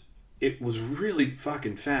 But it was really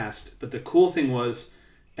fucking fast. But the cool thing was,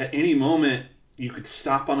 at any moment, you could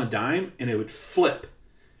stop on a dime, and it would flip.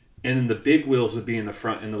 And then the big wheels would be in the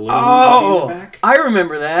front, and the little ones would be in the back. I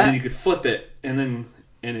remember that. And then you could flip it, and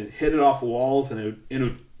it hit it off walls, and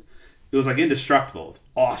it was like indestructible. It's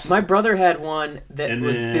awesome. My brother had one that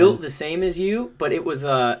was built the same as you, but it was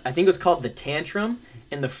I think it was called the Tantrum,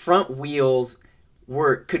 and the front wheels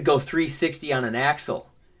could go 360 on an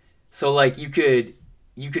axle. So like you could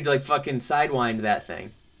like fucking sidewind that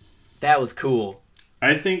thing. That was cool.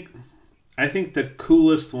 I think the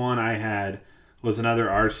coolest one I had was another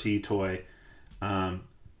RC toy.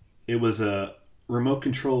 It was a remote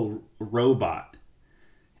control robot,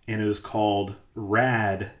 and it was called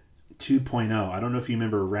Rad 2.0. I don't know if you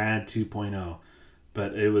remember Rad 2.0,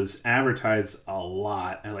 but it was advertised a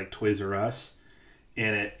lot at like Toys R Us,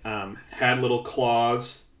 and it had little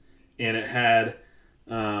claws, and it had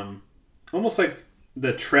almost like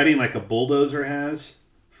the treading like a bulldozer has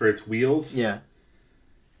for its wheels. Yeah.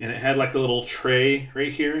 And it had like a little tray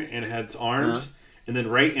right here, and it had its arms, and then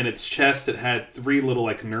right in its chest it had 3 little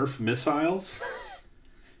like Nerf missiles.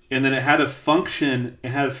 And then it had a function. It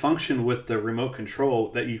had a function with the remote control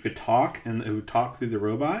that you could talk, and it would talk through the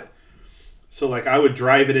robot. So like I would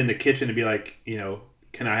drive it in the kitchen and be like,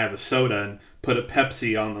 can I have a soda, and put a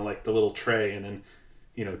Pepsi on the little tray, and then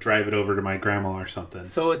drive it over to my grandma or something.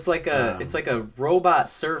 So it's like a robot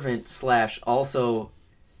servant / also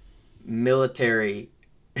military,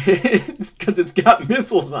 because it's got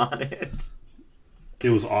missiles on it. It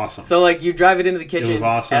was awesome. So, like, you drive it into the kitchen, it was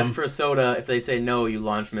awesome. Ask for a soda. If they say no, you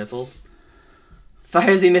launch missiles.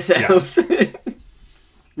 Fires the missiles. Yeah.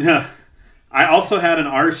 Yeah. I also had an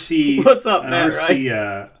RC. What's up, an Matt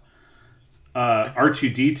RC,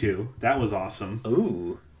 R2D2. That was awesome.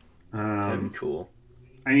 Ooh. That'd be cool.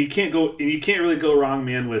 And you can't really go wrong,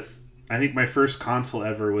 man, with, I think my first console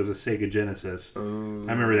ever was a Sega Genesis. Ooh.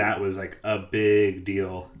 I remember that was like a big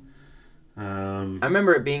deal. I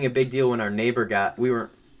remember it being a big deal when our neighbor we weren't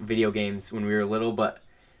video games when we were little, but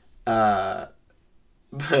when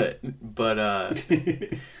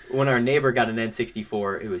our neighbor got an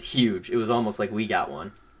N64, it was huge. It was almost like we got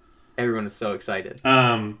one. Everyone was so excited.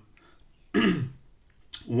 One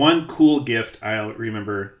cool gift I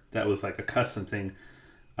remember that was like a custom thing.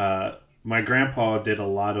 My grandpa did a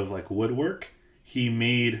lot of like woodwork. He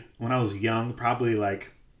made, when I was young, probably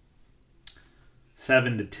like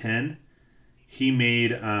 7 to 10, he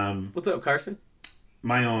made what's up, Carson?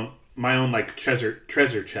 My own like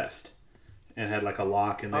treasure chest, and had like a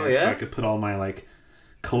lock in there. Oh, yeah? So I could put all my like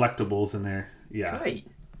collectibles in there. Yeah. Right.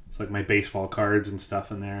 It's like my baseball cards and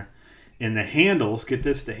stuff in there. And the handles, get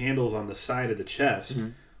this, the handles on the side of the chest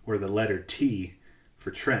were the letter T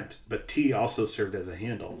for Trent, but T also served as a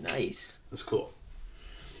handle. Nice. That's cool.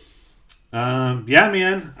 Yeah,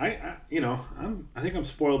 man. I think I'm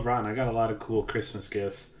spoiled rotten. I got a lot of cool Christmas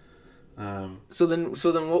gifts. So then,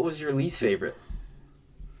 what was your least favorite?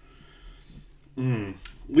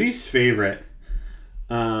 Least favorite.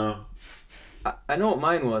 I know what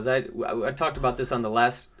mine was. I talked about this on the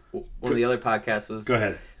last one of the other podcasts. Go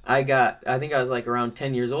ahead. I think I was like around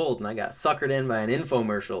 10 years old, and I got suckered in by an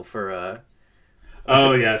infomercial for a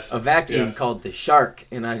vacuum called the Shark,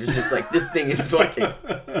 and I was just like, this thing is fucking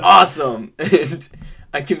awesome, and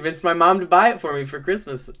I convinced my mom to buy it for me for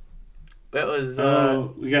Christmas. That was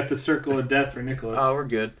we got the circle of death for Nicholas. Oh, we're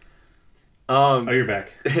good. You're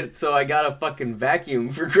back. So I got a fucking vacuum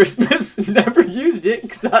for Christmas. Never used it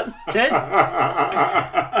because I was 10.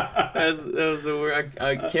 That was the word.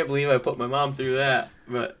 I can't believe I put my mom through that.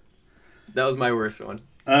 But that was my worst one.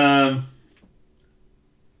 I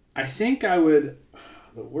think I would.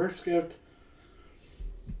 The worst gift.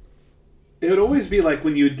 it would always be like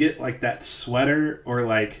when you would get like that sweater or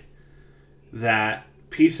like that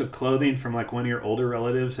piece of clothing from like one of your older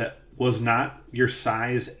relatives that was not your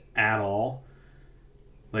size at all.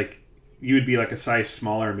 Like you would be like a size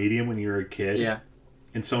small or medium when you were a kid. Yeah.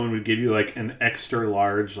 And someone would give you like an extra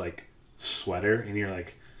large like sweater and you're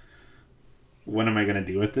like, what am I going to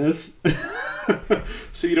do with this?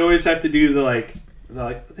 So you'd always have to do the like,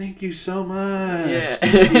 thank you so much. Yeah.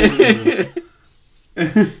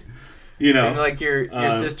 You know. And like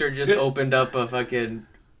your sister just opened up a fucking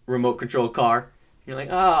remote control car. You're like,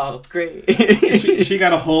 oh, great. she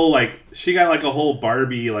got a whole a whole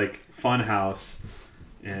Barbie like fun house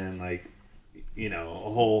and like, you know,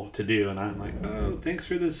 a whole to do. And I'm like, oh, thanks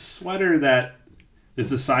for this sweater that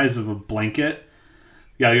is the size of a blanket.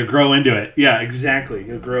 Yeah, you'll grow into it. Yeah, exactly.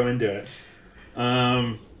 You'll grow into it.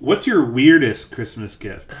 What's your weirdest Christmas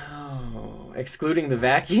gift? Oh, excluding the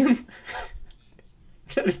vacuum?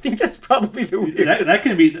 I think that's probably the weirdest. That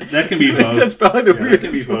can be both. That's probably the weirdest.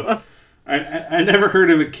 That can be both. I never heard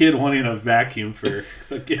of a kid wanting a vacuum for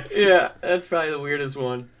a gift. Yeah, that's probably the weirdest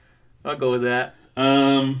one. I'll go with that.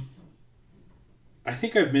 I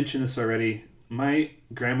think I've mentioned this already. My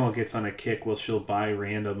grandma gets on a kick where she'll buy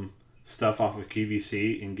random stuff off of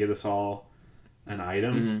QVC and get us all an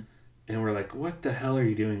item. Mm-hmm. And we're like, what the hell are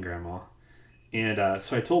you doing, Grandma? And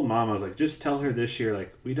so I told Mom, I was like, just tell her this year,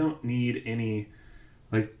 like, we don't need any,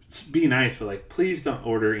 like, be nice, but, like, please don't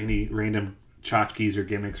order any random tchotchkes or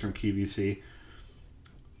gimmicks from QVC.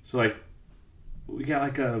 So, like, we got,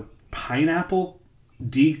 like, a pineapple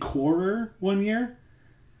decorer one year,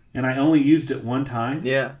 and I only used it one time.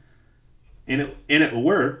 Yeah. And it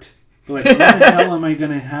worked. But, like, when the hell am I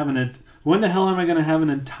going to have an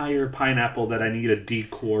entire pineapple that I need a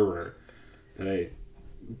decorer? That I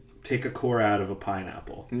take a core out of a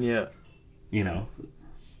pineapple. Yeah. You know.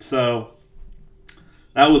 So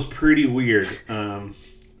that was pretty weird.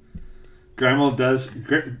 Grandma does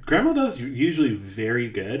usually very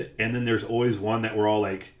good, and then there's always one that we're all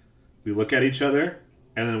like, we look at each other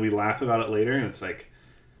and then we laugh about it later, and it's like,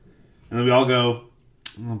 and then we all go,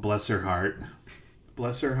 oh, bless her heart.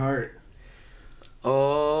 Bless her heart.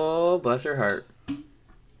 Oh, bless her heart.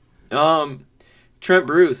 Trent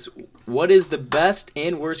Bruce, what is the best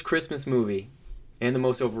and worst Christmas movie and the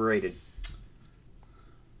most overrated?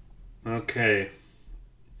 Okay.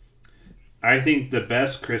 I think the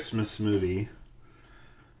best Christmas movie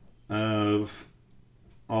of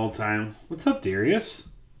all time. What's up, Darius?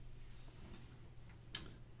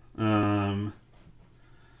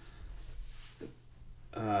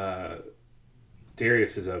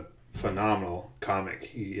 Darius is a phenomenal comic.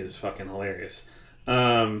 He is fucking hilarious.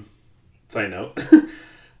 Side note.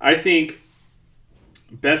 I think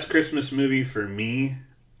best Christmas movie for me,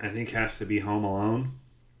 I think has to be Home Alone.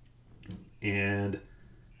 And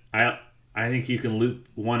I think you can loop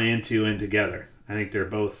 1 and 2 in together. I think they're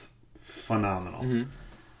both phenomenal.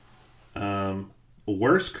 Mm-hmm.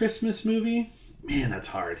 Worst Christmas movie? Man, that's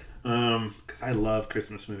hard. Because I love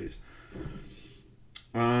Christmas movies.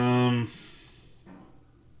 Can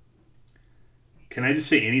I just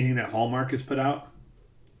say anything that Hallmark has put out?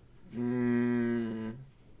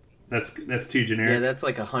 That's too generic. Yeah, that's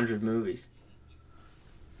like 100 movies.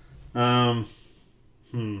 Do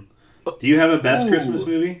you have a best Christmas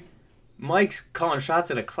movie? Mike's calling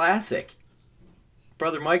shots at a classic.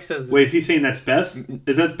 Brother Mike says... Wait, is he saying that's best?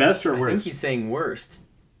 Is that best or worst? I think he's saying worst.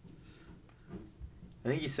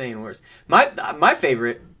 My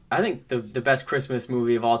favorite, I think the best Christmas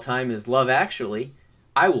movie of all time is Love Actually.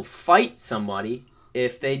 I will fight somebody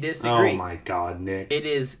if they disagree. Oh my God, Nick. It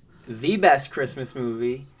is the best Christmas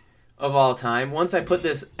movie of all time. Once I put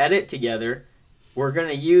this edit together, we're going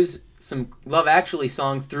to use some Love Actually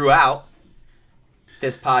songs throughout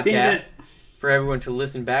this podcast for everyone to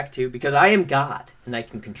listen back to, because I am God and I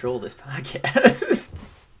can control this podcast.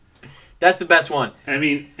 That's the best one. I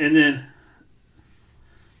mean, and then,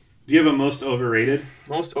 do you have a most overrated?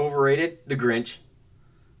 Most overrated, The Grinch.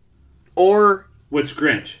 Or... What's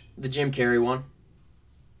Grinch? The Jim Carrey one.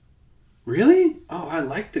 Really? Oh, I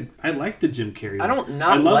like the Jim Carrey one.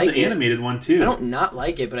 I love the animated one too. I don't not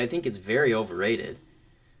like it, but I think it's very overrated.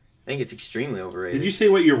 I think it's extremely overrated. Did you say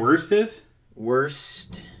what your worst is?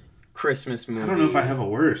 Worst Christmas movie. I don't know if I have a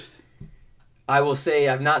worst. I will say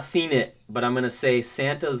I've not seen it, but I'm going to say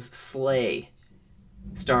Santa's Sleigh,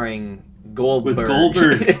 starring Goldberg. With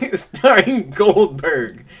Goldberg. Starring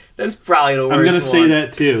Goldberg. That's probably the worst one. I'm going to say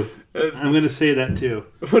that too. I'm going to say that too.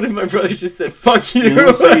 What if my brother just said, fuck you? I'm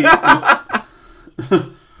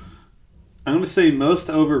going to say most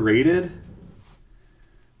overrated.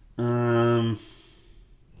 Man.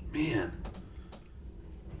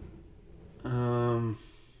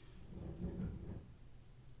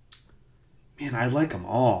 I like them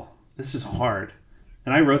all. This is hard.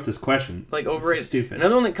 And I wrote this question. Like overrated. Stupid.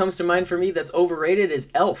 Another one that comes to mind for me that's overrated is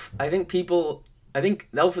Elf. I think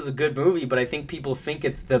Elf is a good movie, but I think people think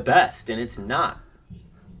it's the best, and it's not.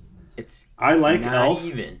 I like not Elf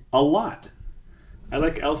even. a lot. I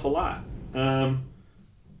like Elf a lot.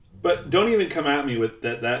 But don't even come at me with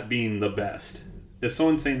that being the best. If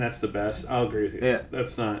someone's saying that's the best, I'll agree with you. Yeah.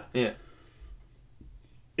 That's not. Yeah.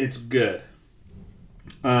 It's good.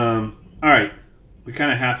 All right. We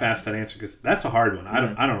kind of half-assed that answer because that's a hard one.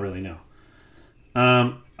 I don't really know.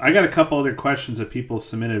 I got a couple other questions that people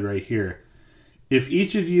submitted right here. If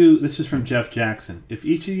each of you, this is from Jeff Jackson. If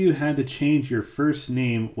each of you had to change your first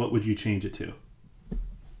name, what would you change it to?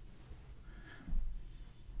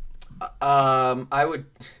 I would.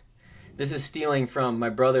 This is stealing from my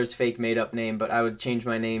brother's fake made-up name, but I would change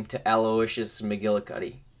my name to Aloysius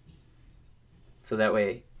McGillicuddy. So that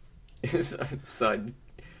way,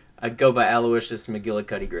 I'd go by Aloysius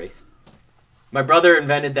McGillicuddy Grace. My brother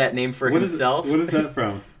invented that name for himself. What is that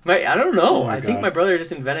from? I don't know. Oh I think my brother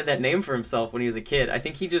just invented that name for himself when he was a kid. I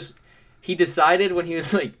think he decided when he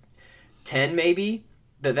was like 10 maybe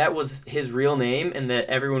that was his real name and that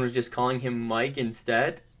everyone was just calling him Mike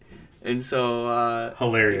instead. And so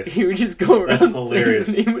hilarious. He would just go around That's and hilarious.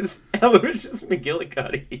 say his name was Aloysius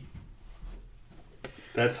McGillicuddy.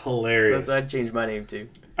 That's hilarious. So I'd change my name too.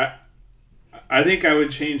 I think I would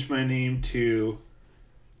change my name to.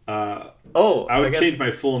 I would change my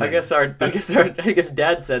full name. I guess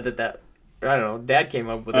Dad said that. I don't know. Dad came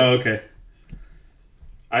up with it. Oh, okay.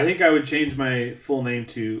 I think I would change my full name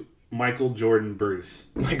to Michael Jordan Bruce.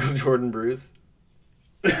 Michael Jordan Bruce.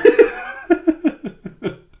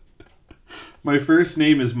 My first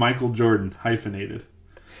name is Michael Jordan, hyphenated.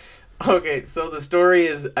 Okay, so the story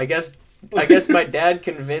is, I guess my dad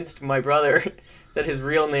convinced my brother that his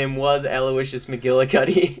real name was Aloysius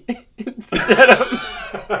McGillicuddy instead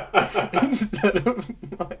of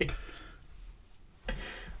Mike.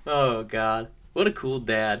 Oh God, what a cool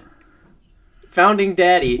dad! Founding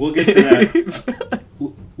Daddy. We'll get to that.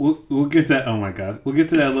 we'll get that. Oh my God, we'll get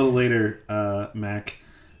to that a little later, Mac.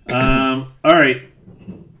 All right.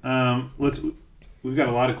 We've got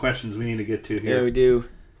a lot of questions we need to get to here. Yeah, we do.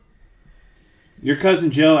 Your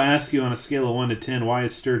cousin Joe asked you on a scale of 1 to 10, why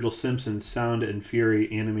is Sturgill Simpson's Sound and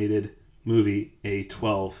Fury animated movie a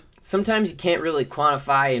 12? Sometimes you can't really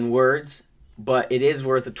quantify in words, but it is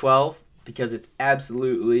worth a 12 because it's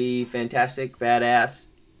absolutely fantastic, badass,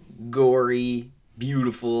 gory,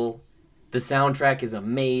 beautiful. The soundtrack is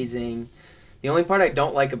amazing. The only part I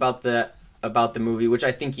don't like about the movie, which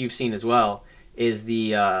I think you've seen as well, is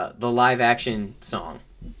the live action song,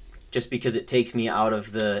 just because it takes me out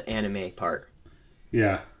of the anime part.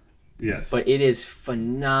 Yeah. Yes. But it is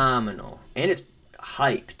phenomenal, and it's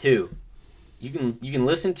hype too. You can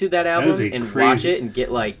listen to that album and watch it and get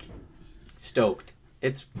like stoked.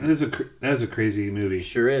 That is a crazy movie.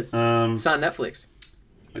 Sure is. It's on Netflix.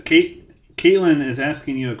 Caitlin is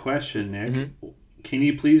asking you a question, Nick. Mm-hmm. Can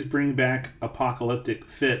you please bring back Apocalyptic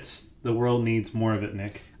Fits? The world needs more of it,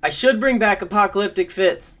 Nick. I should bring back Apocalyptic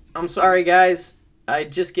Fits. I'm sorry, guys. I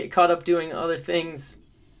just get caught up doing other things.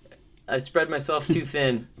 I spread myself too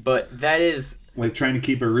thin, but that is... Like trying to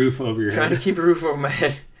keep a roof over your head. Trying to keep a roof over my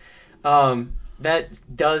head.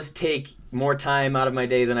 That does take more time out of my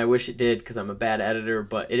day than I wish it did because I'm a bad editor,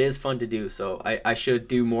 but it is fun to do, so I should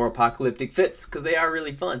do more Apocalyptic Fits because they are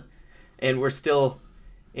really fun. And we're still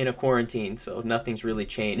in a quarantine, so nothing's really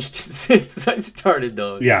changed since I started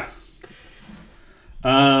those. Yeah.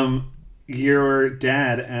 Your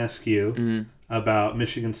dad asked you about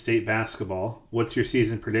Michigan State basketball. What's your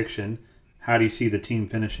season prediction? How do you see the team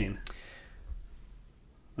finishing?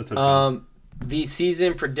 What's up? The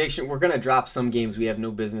season prediction, we're going to drop some games we have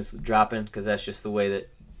no business dropping because that's just the way that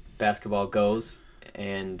basketball goes.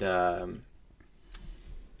 And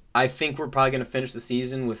I think we're probably going to finish the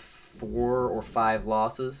season with 4 or 5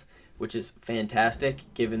 losses, which is fantastic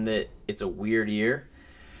given that it's a weird year.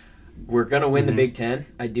 We're going to win the Big Ten.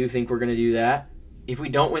 I do think we're going to do that. If we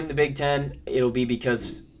don't win the Big Ten, it'll be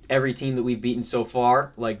because every team that we've beaten so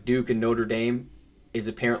far, like Duke and Notre Dame, is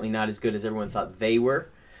apparently not as good as everyone thought they were.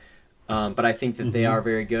 But I think that they are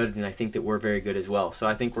very good, and I think that we're very good as well. So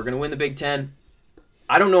I think we're going to win the Big Ten.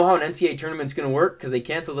 I don't know how an NCAA tournament's going to work because they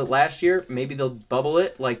canceled it last year. Maybe they'll bubble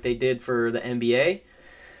it like they did for the NBA.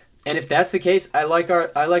 And if that's the case, I like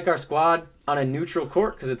our squad on a neutral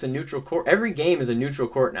court because it's a neutral court. Every game is a neutral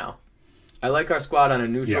court now. I like our squad on a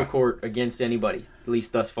neutral court against anybody, at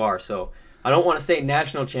least thus far. So I don't want to say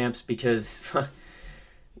national champs because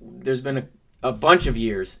there's been a bunch of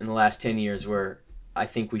years in the last 10 years where I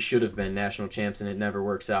think we should have been national champs and it never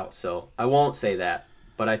works out. So I won't say that,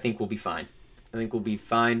 but I think we'll be fine. I think we'll be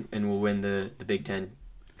fine, and we'll win the Big Ten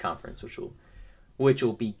conference, which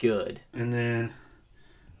will be good. And then,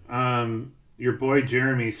 your boy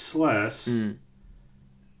Jeremy Sless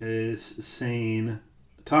is saying,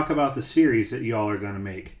 talk about the series that y'all are going to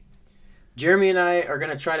make. Jeremy and I are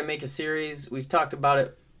going to try to make a series. We've talked about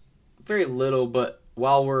it very little, but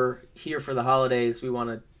while we're here for the holidays, we want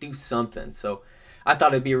to do something. So I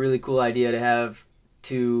thought it'd be a really cool idea to have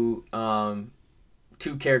two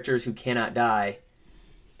characters who cannot die,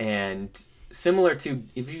 and similar to,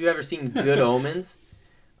 if you've ever seen Good Omens,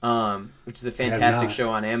 which is a fantastic show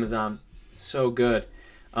on Amazon, so good,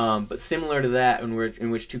 but similar to that, in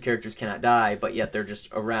which two characters cannot die, but yet they're just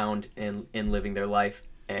around and living their life,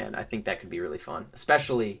 and I think that could be really fun,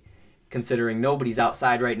 especially considering nobody's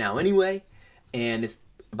outside right now anyway, and it's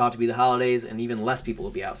about to be the holidays, and even less people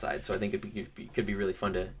will be outside, so I think it could be really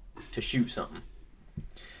fun to shoot something.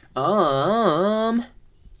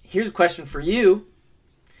 Here's a question for you,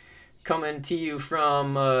 coming to you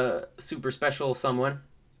from super special someone.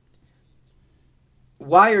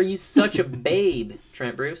 Why are you such a babe,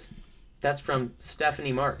 Trent Bruce? That's from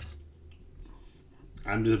Stephanie Marks.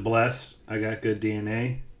 I'm just blessed. I got good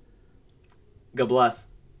DNA. God bless.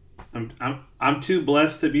 I'm too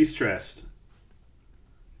blessed to be stressed.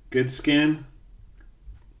 Good skin,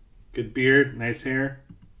 good beard, nice hair.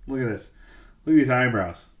 Look at this. Look at these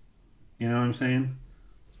eyebrows. You know what I'm saying?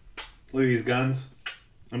 Look at these guns.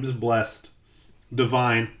 I'm just blessed.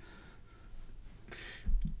 Divine.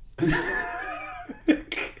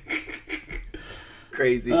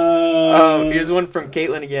 Crazy. Here's one from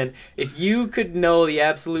Caitlin again. If you could know the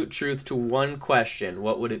absolute truth to one question,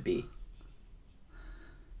 what would it be?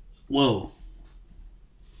 Whoa.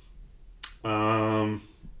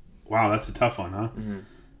 Wow, that's a tough one, huh?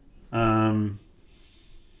 Mm-hmm.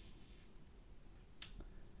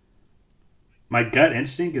 My gut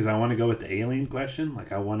instinct is I want to go with the alien question.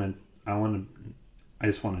 Like I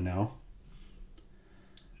just want to know.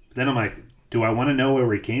 But then I'm like, do I want to know where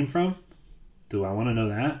we came from? Do I want to know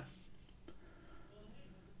that?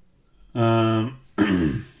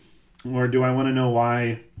 Or do I want to know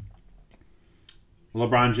why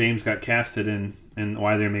LeBron James got casted and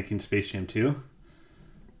why they're making Space Jam 2?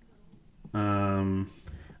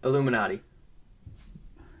 Illuminati.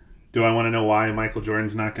 Do I want to know why Michael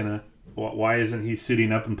Jordan's not going to... Why isn't he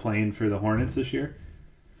suiting up and playing for the Hornets this year?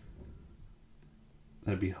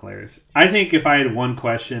 That'd be hilarious. I think if I had one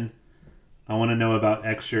question, I want to know about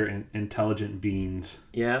extra intelligent beings.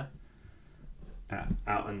 Yeah?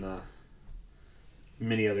 Out in the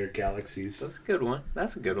many other galaxies. That's a good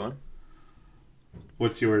one.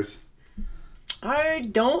 What's yours? I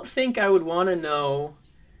don't think I would want to know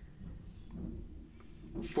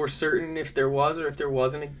for certain if there was or if there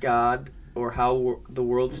wasn't a God, or how the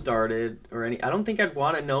world started, or any. I don't think I'd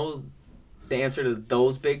want to know the answer to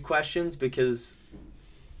those big questions, because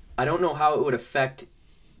I don't know how it would affect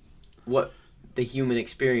what the human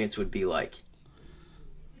experience would be like.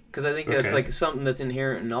 Because I think that's like something that's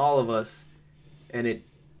inherent in all of us, and it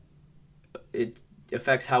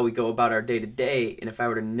affects how we go about our day to day. And if I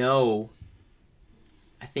were to know,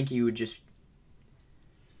 I think she would just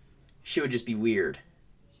be weird.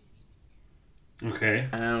 Okay.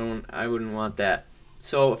 I wouldn't want that.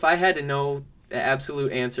 So if I had to know the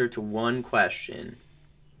absolute answer to one question,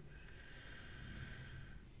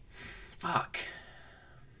 fuck.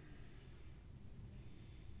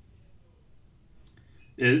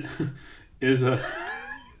 Is a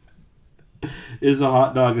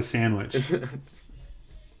hot dog a sandwich?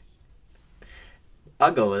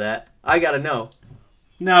 I'll go with that. I gotta know.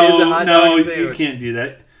 No, you can't do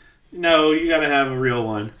that. No, you gotta have a real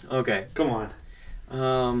one. Okay. Come on.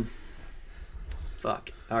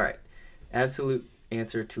 Fuck. All right. Absolute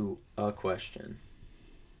answer to a question.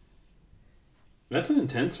 That's an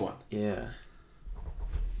intense one. Yeah.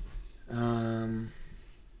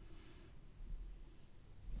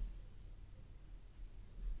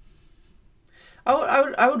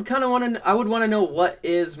 I would kind of want to. I would want to know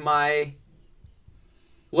what's my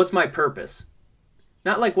purpose.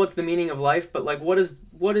 Not like what's the meaning of life, but like what's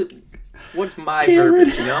my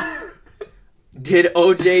purpose, you know? Did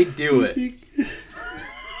OJ do it?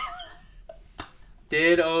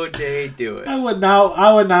 Did OJ do it? I would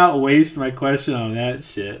not waste my question on that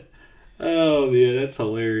shit. Oh yeah, that's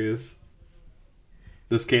hilarious.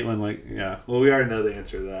 Does Caitlin yeah? Well, we already know the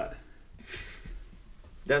answer to that.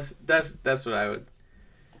 That's what I would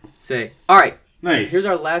say. All right. Nice. Here's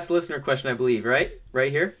our last listener question, I believe. Right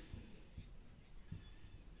here.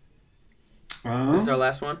 This is our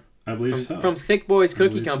last one. I believe so. From Thick Boys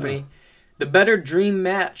Cookie Company. So. The better dream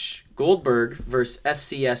match, Goldberg versus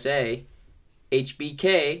SCSA,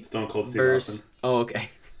 HBK Stone Cold Steve versus... Austin. Oh, okay.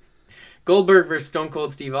 Goldberg versus Stone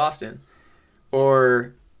Cold Steve Austin.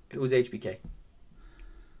 Or who's HBK?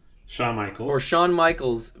 Shawn Michaels. Or Shawn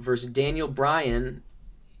Michaels versus Daniel Bryan.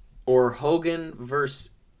 Or Hogan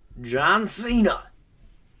versus John Cena.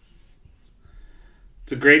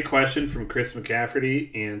 It's a great question from Chris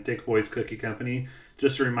McCafferty and Thick Boys Cookie Company.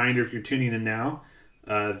 Just a reminder, if you're tuning in now,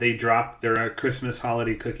 they dropped their Christmas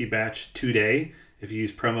holiday cookie batch today. If you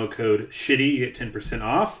use promo code SHITTY, you get 10%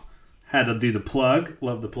 off. Had to do the plug.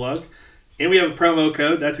 Love the plug. And we have a promo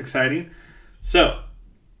code. That's exciting. So,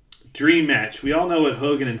 dream match. We all know what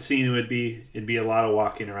Hogan and Cena would be. It'd be a lot of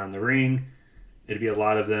walking around the ring. It'd be a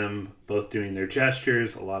lot of them both doing their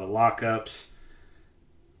gestures, a lot of lockups,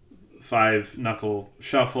 5-knuckle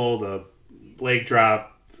shuffle, the leg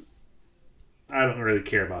drop. I don't really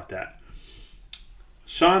care about that.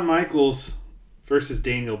 Shawn Michaels versus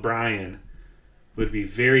Daniel Bryan would be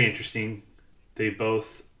very interesting. They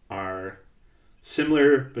both are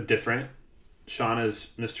similar but different. Shawn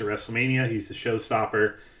is Mr. WrestleMania. He's the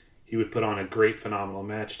showstopper. He would put on a great, phenomenal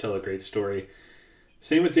match, tell a great story.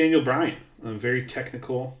 Same with Daniel Bryan. Very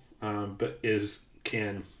technical, but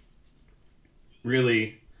can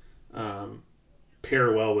really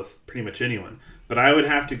pair well with pretty much anyone. But I would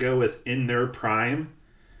have to go with in their prime.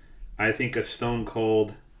 I think a Stone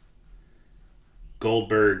Cold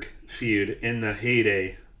Goldberg feud in the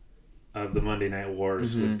heyday of the Monday Night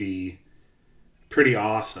Wars would be pretty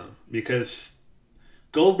awesome, because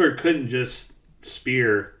Goldberg couldn't just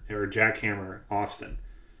spear or jackhammer Austin.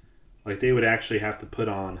 Like, they would actually have to put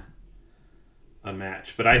on a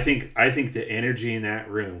match. But I think the energy in that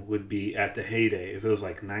room would be at the heyday. If it was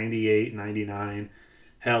like 98, 99,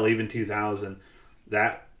 hell, even 2000,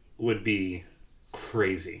 that would be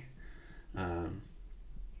crazy.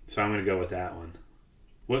 So I'm going to go with that one.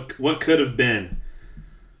 What could have been?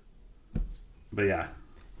 But yeah.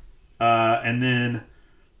 And then,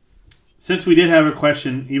 since we did have a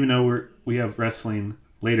question, even though we have wrestling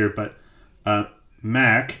later, but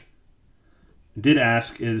Mac did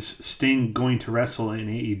ask, is Sting going to wrestle in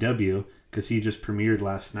AEW? Because he just premiered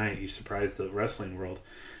last night. He surprised the wrestling world.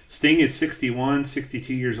 Sting is 61,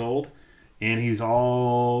 62 years old, and he's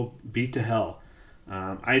all beat to hell.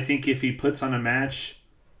 I think if he puts on a match,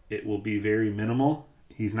 it will be very minimal.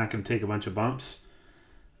 He's not going to take a bunch of bumps.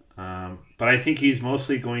 But I think he's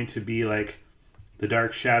mostly going to be like the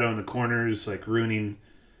dark shadow in the corners, like ruining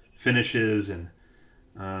finishes, and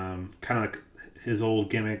kind of like his old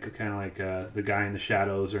gimmick, kind of like the guy in the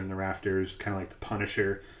shadows or in the rafters, kind of like the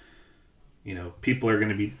Punisher. You know, people are going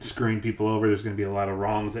to be screwing people over. There's going to be a lot of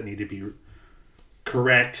wrongs that need to be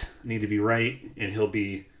correct, need to be right, and he'll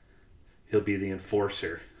be the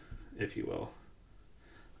enforcer, if you will.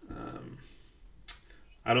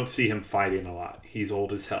 I don't see him fighting a lot. He's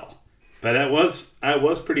old as hell. But that was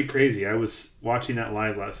pretty crazy. I was watching that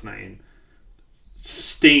live last night, and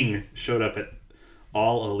Sting showed up at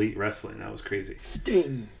All Elite Wrestling. That was crazy.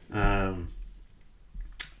 Sting. All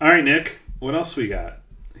right, Nick. What else we got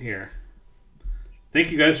here?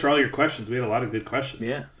 Thank you guys for all your questions. We had a lot of good questions.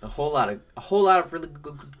 Yeah, a whole lot of really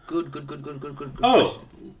good Oh,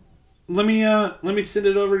 questions. let me send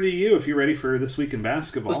it over to you if you're ready for This Week in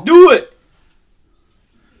Basketball. Let's do it.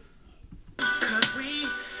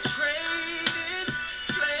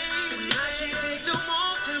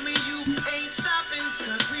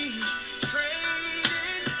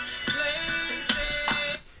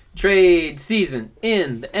 Trade season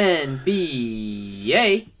in the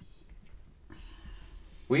NBA.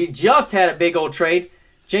 We just had a big old trade.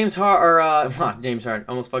 James Harden,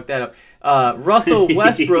 almost fucked that up. Russell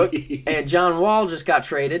Westbrook and John Wall just got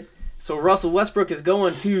traded. So Russell Westbrook is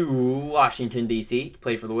going to Washington, D.C. to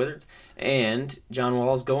play for the Wizards. And John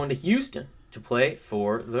Wall is going to Houston to play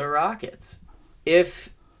for the Rockets.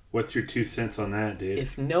 What's your 2 cents on that, dude?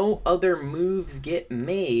 If no other moves get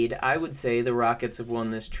made, I would say the Rockets have won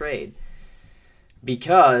this trade.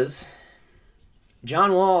 Because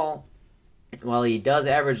John Wall, while he does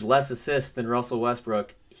average less assists than Russell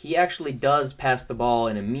Westbrook, he actually does pass the ball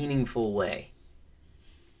in a meaningful way.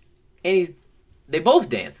 And they both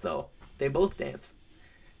dance, though. They both dance.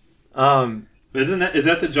 Is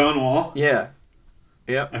that the John Wall? Yeah.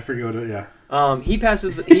 Yep. I forget what it. Yeah. He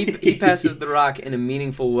passes the rock in a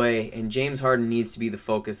meaningful way, and James Harden needs to be the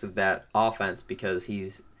focus of that offense, because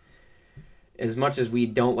he's, as much as we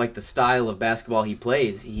don't like the style of basketball he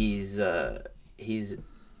plays, he's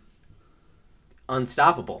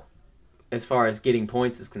unstoppable as far as getting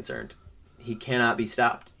points is concerned. He cannot be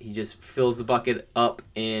stopped. He just fills the bucket up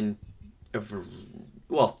in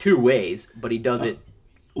 2 ways, but he does it.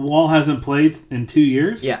 Wall hasn't played in 2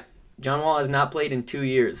 years? Yeah. John Wall has not played in 2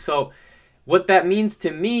 years. So What that means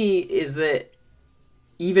to me is that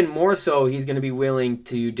even more so, he's going to be willing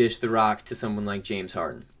to dish the rock to someone like James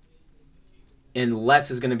Harden. And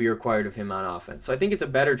less is going to be required of him on offense. So I think it's a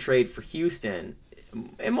better trade for Houston.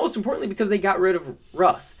 And most importantly, because they got rid of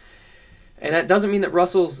Russ. And that doesn't mean that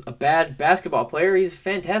Russell's a bad basketball player. He's a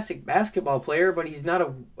fantastic basketball player, but he's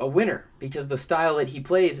not a winner because the style that he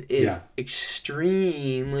plays is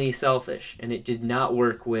extremely selfish. And it did not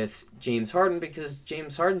work with James Harden because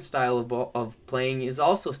James Harden's style of playing is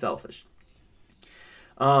also selfish.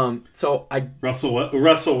 Russell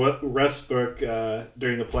Westbrook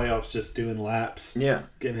during the playoffs just doing laps. Yeah.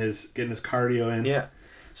 Getting his cardio in. Yeah.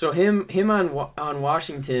 So him on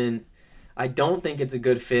Washington, I don't think it's a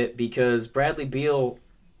good fit because Bradley Beal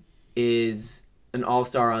is an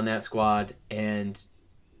all-star on that squad, and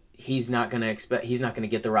he's not going to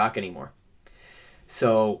get the rock anymore.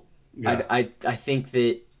 So I think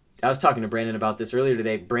that I was talking to Brandon about this earlier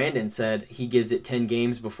today. Brandon said he gives it 10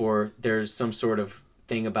 games before there's some sort of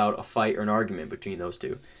thing about a fight or an argument between those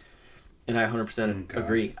two. And I 100%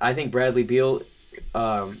 agree. I think Bradley Beal,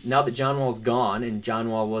 now that John Wall's gone, and John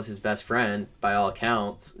Wall was his best friend by all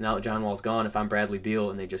accounts, now that John Wall's gone, if I'm Bradley Beal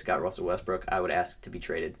and they just got Russell Westbrook, I would ask to be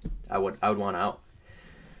traded. I would want out.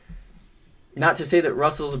 Not to say that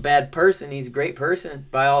Russell's a bad person. He's a great person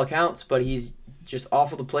by all accounts, but he's just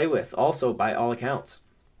awful to play with also by all accounts.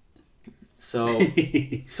 So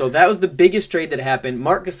that was the biggest trade that happened.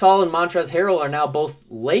 Marc Gasol and Montrezl Harrell are now both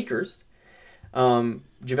Lakers. JaVale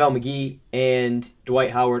McGee and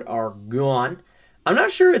Dwight Howard are gone. I'm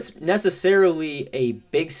not sure it's necessarily a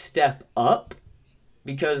big step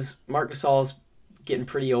because Marc Gasol's getting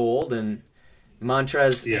pretty old and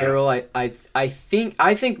Montrezl Harrell. I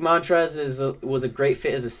think Montrezl was a great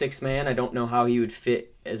fit as a sixth man. I don't know how he would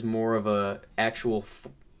fit as more of a actual,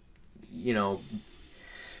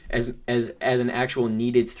 as an actual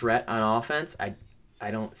needed threat on offense. I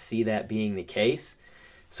don't see that being the case.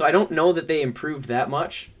 So I don't know that they improved that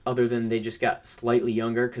much, other than they just got slightly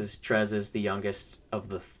younger because Trez is the youngest of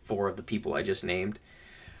the four of the people I just named.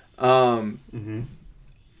 And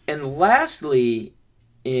lastly,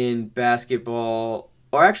 in basketball,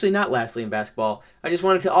 or actually not lastly in basketball, I just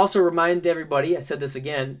wanted to also remind everybody, I said this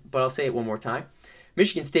again, but I'll say it one more time.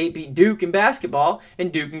 Michigan State beat Duke in basketball, and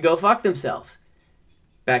Duke can go fuck themselves.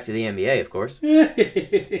 Back to the NBA, of course.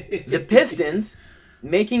 The Pistons,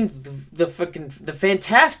 making the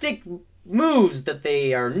fantastic moves that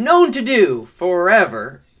they are known to do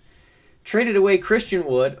forever, traded away Christian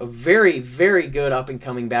Wood, a very, very good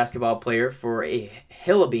up-and-coming basketball player, for a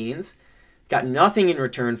hill of beans, got nothing in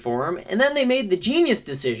return for him, and then they made the genius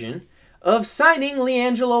decision of signing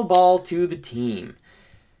LiAngelo Ball to the team.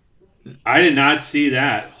 I did not see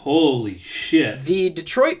that. Holy shit. The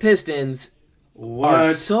Detroit Pistons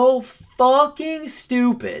are so fucking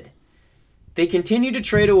stupid. They continue to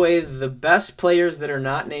trade away the best players that are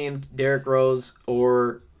not named Derrick Rose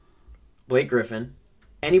or Blake Griffin.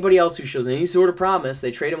 Anybody else who shows any sort of promise,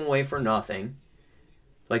 they trade them away for nothing,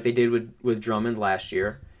 like they did with Drummond last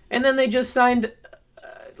year. And then they just signed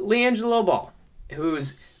LiAngelo Ball,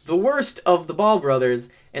 who's the worst of the Ball brothers.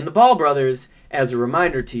 And the Ball brothers, as a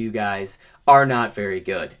reminder to you guys, are not very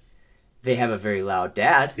good. They have a very loud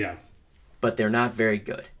dad, but they're not very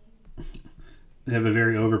good. They have a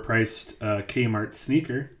very overpriced Kmart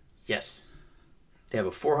sneaker. Yes. They have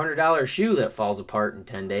a $400 shoe that falls apart in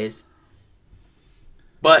 10 days.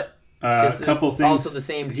 But this is also the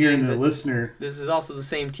same team This is also the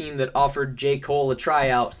same team that offered J. Cole a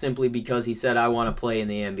tryout simply because he said, I want to play in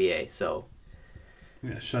the NBA. So,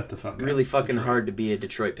 yeah, shut the fuck up. Really fucking hard to be a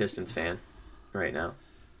Detroit Pistons fan right now.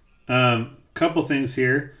 Couple things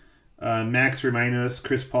here. Max reminded us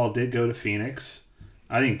Chris Paul did go to Phoenix.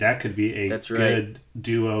 I think that could be a good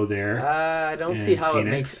duo there. I don't see how it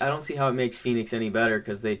makes Phoenix any better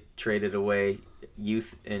because they traded away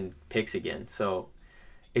youth and picks again. So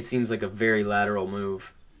it seems like a very lateral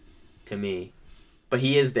move to me. But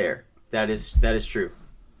he is there. That is true.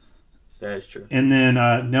 That is true. And then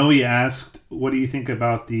Noe asked, "What do you think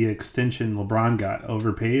about the extension LeBron got?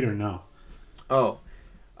 Overpaid or no?" Oh,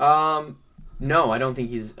 no. I don't think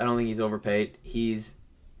he's overpaid. He's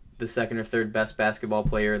the second or third best basketball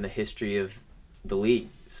player in the history of the league.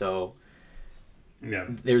 So yeah,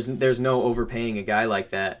 there's no overpaying a guy like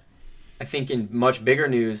that. I think in much bigger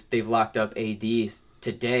news, they've locked up AD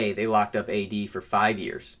today. They locked up AD for 5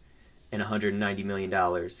 years and $190 million.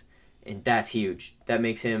 And that's huge. That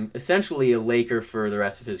makes him essentially a Laker for the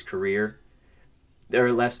rest of his career.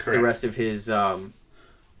 Or the rest of his, or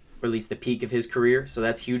at least the peak of his career. So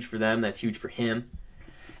that's huge for them. That's huge for him.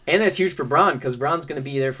 And that's huge for Bron, because Bron's going to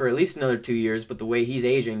be there for at least another 2 years, but the way he's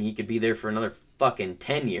aging, he could be there for another fucking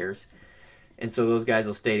 10 years. And so those guys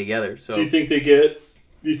will stay together. So Do you think they get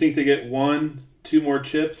 1-2 more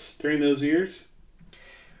chips during those years?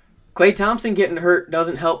 Klay Thompson getting hurt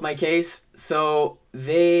doesn't help my case. So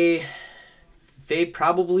they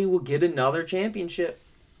probably will get another championship.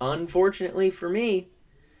 Unfortunately for me,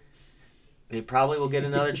 they probably will get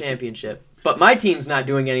another championship. But my team's not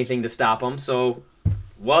doing anything to stop them, so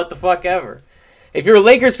what the fuck ever. If you're a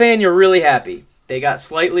Lakers fan, you're really happy. They got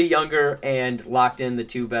slightly younger and locked in the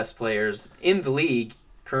 2 best players in the league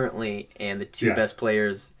currently and the 2 best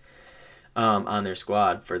players on their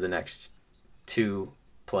squad for the next 2+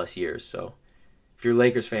 years. So if you're a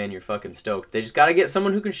Lakers fan, you're fucking stoked. They just got to get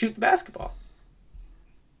someone who can shoot the basketball.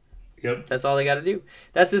 Yep. That's all they got to do.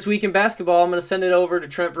 That's This Week in Basketball. I'm going to send it over to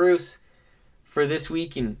Trent Bruce for This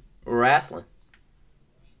Week in Wrestling.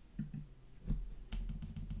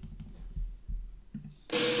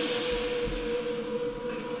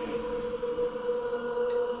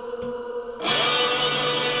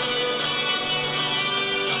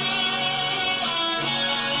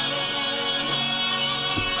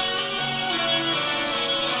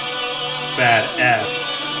 Badass.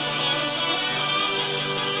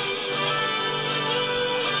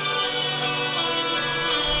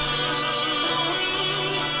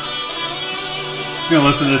 Just gonna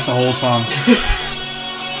listen to this the whole song.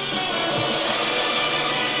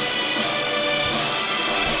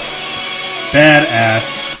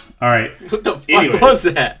 Badass. All right. What the fuck was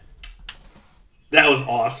that? That was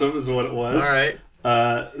awesome, is what it was. All right.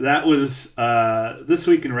 That was This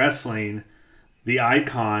Week in Wrestling. The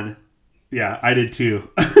icon. Yeah, I did too.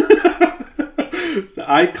 The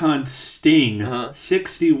icon Sting,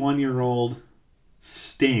 61-year-old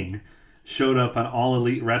Sting, showed up on All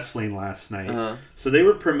Elite Wrestling last night. So they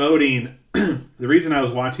were promoting. The reason I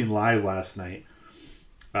was watching live last night,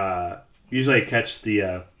 usually I catch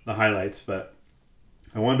the highlights, but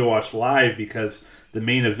I wanted to watch live because the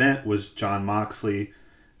main event was Jon Moxley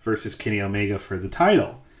versus Kenny Omega for the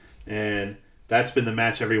title. And that's been the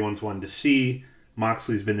match everyone's wanted to see.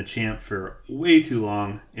 Moxley's been the champ for way too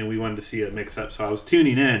long, and we wanted to see a mix-up. So I was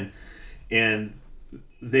tuning in, and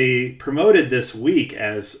they promoted this week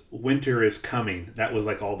as Winter is Coming. That was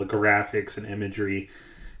like all the graphics and imagery.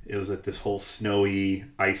 It was like this whole snowy,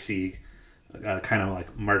 icy kind of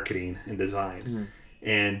like marketing and design. Mm-hmm.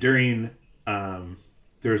 And during,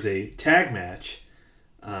 there was a tag match,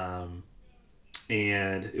 and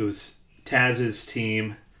it was Taz's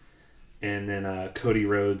team, and then Cody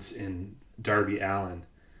Rhodes and Darby Allin,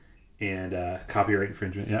 and copyright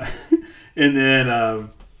infringement, yeah. And then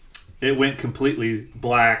it went completely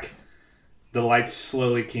black. The lights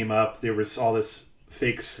slowly came up. There was all this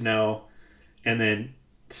fake snow, and then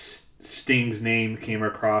Sting's name came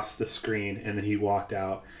across the screen, and then he walked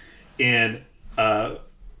out. And my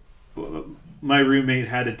roommate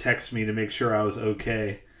had to text me to make sure I was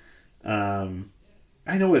okay. I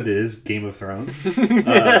know what it is, Game of Thrones.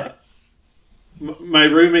 My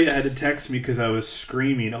roommate had to text me because I was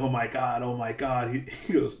screaming, oh my God, oh my God.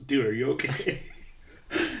 He goes, dude, are you okay?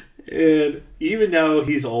 And even though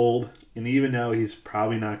he's old, and even though he's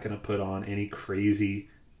probably not going to put on any crazy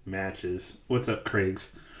matches. What's up,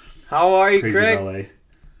 Craig's? How are you, Craig's Craig? LA.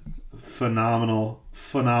 Phenomenal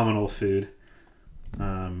food.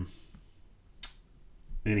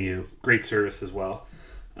 Anywho, great service as well.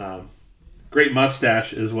 Great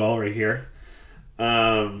mustache as well right here.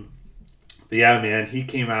 But yeah, man, he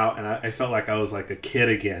came out, and I felt like I was like a kid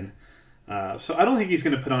again. So I don't think he's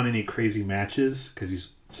going to put on any crazy matches because he's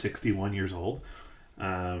 61 years old.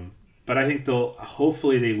 But I think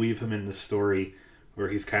hopefully they weave him in the story where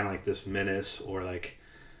he's kind of like this menace or like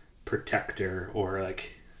protector, or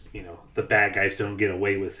like, you know, the bad guys don't get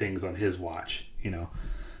away with things on his watch, you know.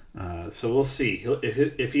 So we'll see.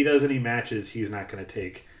 If he does any matches, he's not going to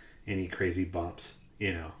take any crazy bumps,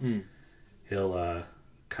 you know. He'll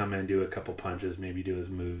come in, do a couple punches, maybe do his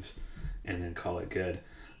moves, and then call it good.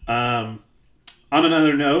 On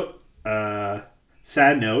another note,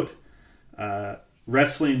 sad note,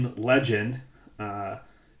 wrestling legend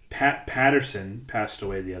Pat Patterson passed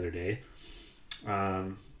away the other day.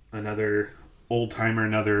 Another old timer,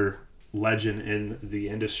 another legend in the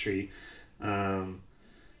industry. Yeah,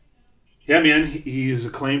 man, he was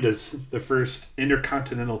acclaimed as the first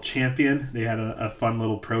Intercontinental Champion. They had a fun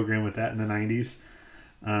little program with that in the 90s.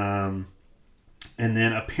 And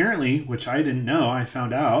then apparently, which I didn't know, I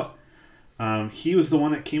found out, he was the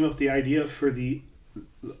one that came up with the idea for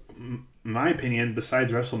my opinion,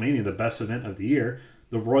 besides WrestleMania, the best event of the year,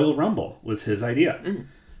 the Royal Rumble was his idea.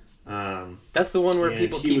 That's the one where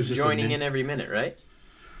people keep joining in every minute, right?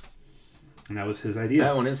 And that was his idea.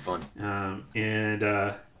 That one is fun.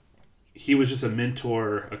 he was just a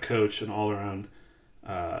mentor, a coach, an all-around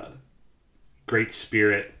great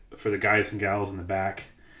spirit for the guys and gals in the back.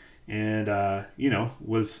 And,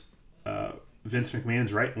 was Vince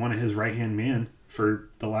McMahon's one of his right-hand man for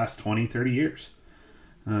the last 20, 30 years.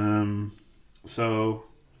 So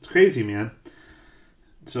it's crazy, man.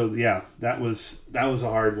 So, yeah, that was a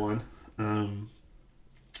hard one.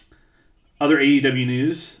 Other AEW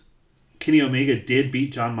news, Kenny Omega did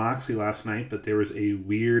beat Jon Moxley last night, but there was a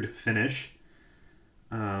weird finish.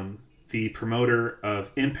 The promoter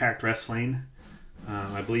of Impact Wrestling,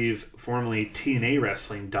 I believe formerly TNA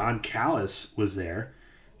Wrestling, Don Callis, was there,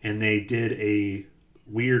 and they did a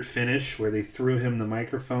weird finish where they threw him the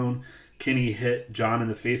microphone. Kenny hit John in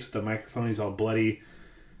the face with the microphone. He's all bloody,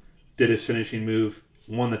 did his finishing move,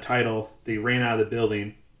 won the title. They ran out of the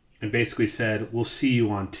building and basically said, "We'll see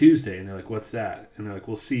you on Tuesday." And they're like, "What's that?" And they're like,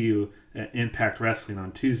 "We'll see you at Impact Wrestling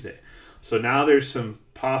on Tuesday." So now there's some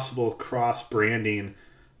possible cross-branding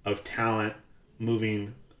of talent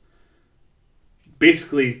moving,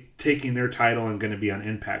 basically taking their title and going to be on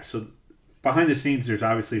Impact. So behind the scenes, there's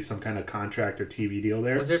obviously some kind of contract or TV deal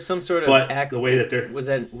there. Was there some sort of the way that they're...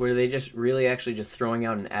 Were they just really actually just throwing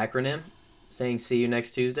out an acronym saying "See you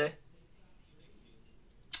next Tuesday"?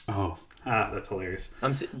 Oh, that's hilarious.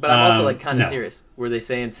 I'm also like kind of serious. Were they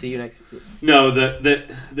saying "See you next"? No,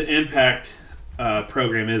 the Impact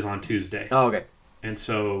program is on Tuesday. Oh, okay. And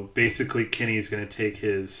so basically, Kenny's going to take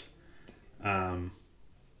his the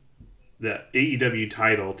AEW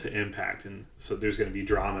title to Impact, and so there's going to be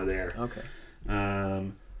drama there. Okay.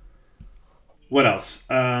 What else?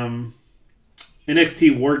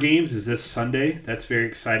 NXT War Games is this Sunday. That's very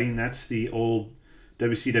exciting. That's the old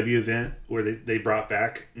WCW event where they brought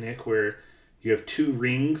back, Nick, where you have two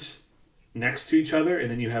rings next to each other,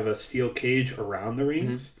 and then you have a steel cage around the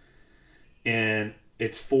rings. Mm-hmm. And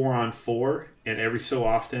it's 4-on-4, and every so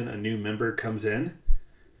often a new member comes in.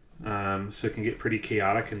 So it can get pretty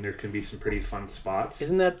chaotic, and there can be some pretty fun spots.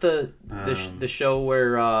 Isn't that the show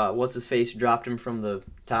where what's his face dropped him from the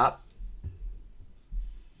top?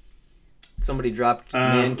 Somebody dropped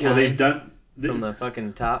Mankind from the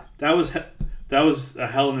fucking top. That was a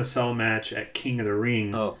Hell in a Cell match at King of the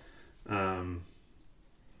Ring. Oh, a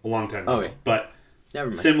long time ago. Okay. But never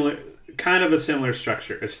mind. Kind of a similar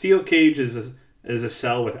structure. A steel cage is a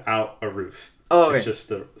cell without a roof. Oh, okay. It's just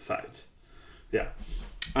the sides. Yeah.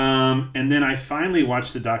 And then I finally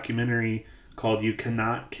watched a documentary called "You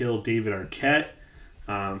Cannot Kill David Arquette."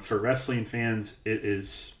 For wrestling fans, it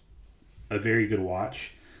is a very good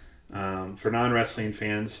watch. For non-wrestling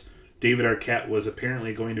fans, David Arquette was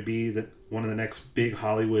apparently going to be one of the next big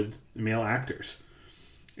Hollywood male actors.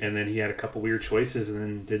 And then he had a couple weird choices and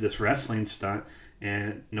then did this wrestling stunt,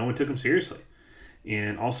 and no one took him seriously.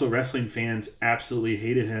 And also wrestling fans absolutely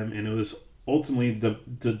hated him, and it was ultimately the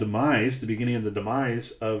beginning of the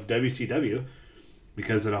demise of WCW,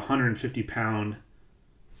 because a 150-pound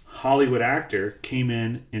Hollywood actor came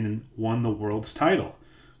in and won the world's title,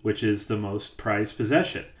 which is the most prized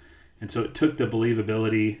possession. And so it took the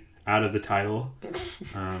believability out of the title.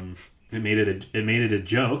 It made it a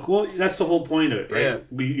joke. Well, that's the whole point of it, right?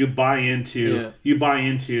 Yeah. You buy into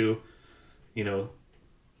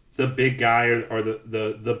the big guy or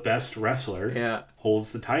the best wrestler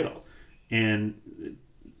holds the title. And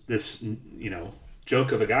this,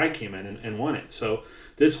 joke of a guy came in and won it. So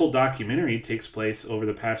this whole documentary takes place over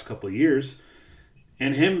the past couple of years,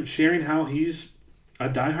 and him sharing how he's a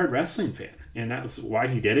diehard wrestling fan. And that's why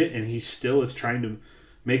he did it, and he still is trying to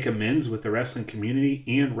make amends with the wrestling community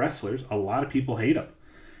and wrestlers. A lot of people hate him.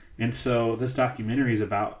 And so this documentary is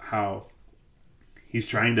about how he's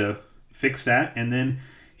trying to fix that, and then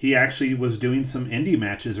he actually was doing some indie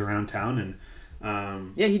matches around town, and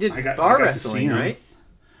he did bar wrestling, right?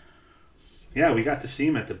 Yeah, we got to see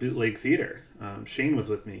him at the Bootleg Theater. Shane was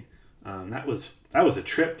with me. That was a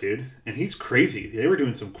trip, dude. And he's crazy. They were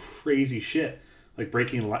doing some crazy shit, like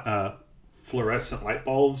breaking fluorescent light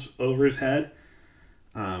bulbs over his head.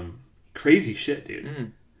 Crazy shit,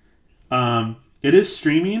 dude. It is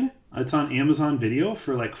streaming. It's on Amazon Video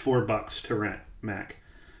for like $4 to rent, Mac.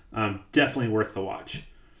 Definitely worth the watch.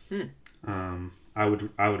 I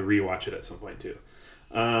would rewatch it at some point too.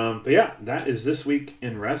 But yeah, that is this week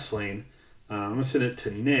in wrestling. I'm gonna send it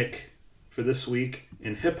to Nick for this week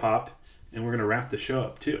in hip hop, and we're gonna wrap the show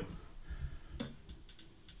up too.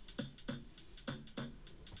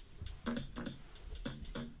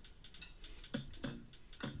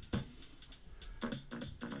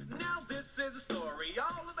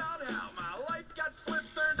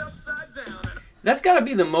 That's got to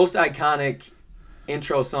be the most iconic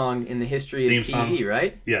intro song in the history of TV,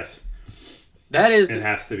 right? Yes. That is It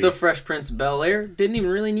has to be. The Fresh Prince of Bel-Air. Didn't even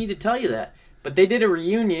really need to tell you that. But they did a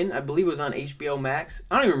reunion. I believe it was on HBO Max.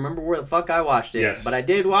 I don't even remember where the fuck I watched it. Yes. But I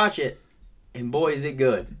did watch it. And boy, is it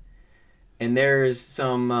good. And there's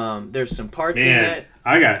some parts in that.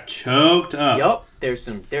 I got choked up. Yup. There's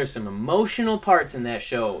some emotional parts in that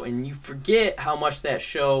show. And you forget how much that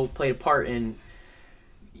show played a part in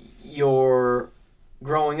your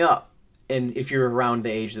growing up. And if you're around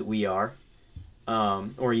the age that we are.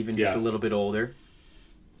 Or even just a little bit older.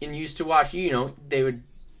 And you used to watch, they would...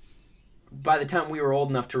 By the time we were old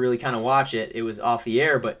enough to really kind of watch it, it was off the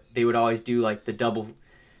air, but they would always do like the double.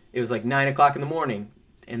 It was like 9 o'clock in the morning,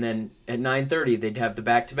 and then at 9:30 they'd have the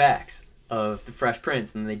back-to-backs of the Fresh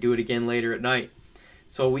Prince, and they'd do it again later at night.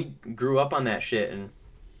 So we grew up on that shit, and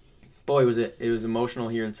boy, was it was emotional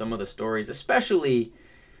hearing some of the stories, especially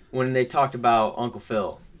when they talked about Uncle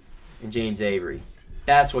Phil and James Avery.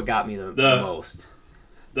 That's what got me the most.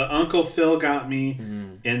 The Uncle Phil got me,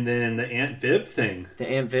 and then the Aunt Viv thing. The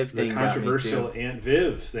Aunt Viv thing The controversial got me too. Aunt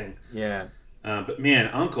Viv thing. Yeah. But man,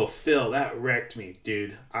 Uncle Phil, that wrecked me,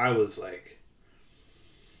 dude. I was like...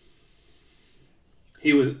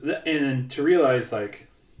 He was... And to realize, like,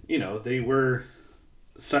 they were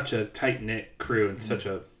such a tight-knit crew and such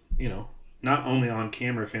a, not only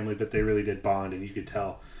on-camera family, but they really did bond, and you could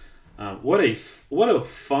tell. What a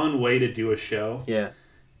fun way to do a show. Yeah.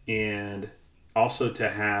 And... also to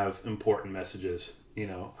have important messages,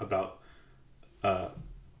 about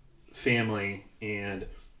family and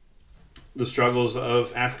the struggles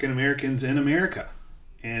of African Americans in America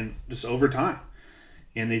and just over time.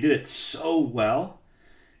 And they did it so well,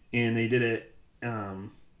 and they did it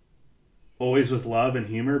always with love and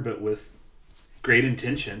humor, but with great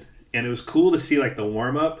intention. And it was cool to see like the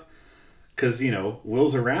warm-up, because,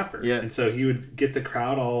 Will's a rapper. Yeah. And so he would get the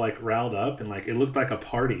crowd all, like, riled up. And, like, it looked like a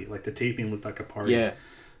party. Like, the taping looked like a party. Yeah.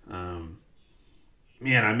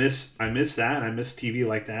 Man, I miss that. I miss TV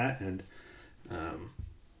like that. And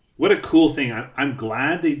what a cool thing. I'm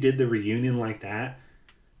glad they did the reunion like that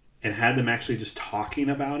and had them actually just talking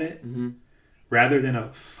about it rather than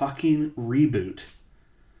a fucking reboot.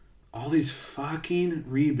 All these fucking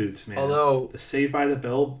reboots, man. Although... The Saved by the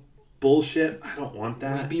Bell bullshit. I don't want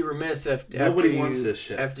that. We'd be remiss Nobody wants this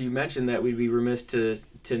shit. After you mentioned that, we'd be remiss to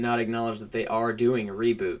not acknowledge that they are doing a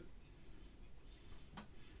reboot.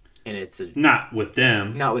 And it's not with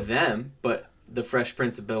them. Not with them, but the Fresh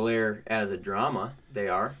Prince of Bel-Air as a drama, they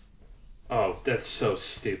are. Oh, that's so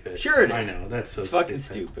stupid. Sure it is. I know, that's so it's stupid. Fucking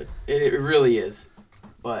stupid. It really is.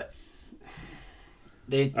 But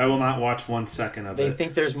I will not watch 1 second of it. They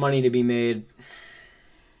think there's money to be made.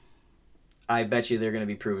 I bet you they're going to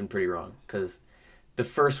be proven pretty wrong, because the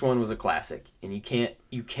first one was a classic, and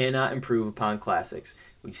you cannot improve upon classics.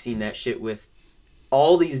 We've seen that shit with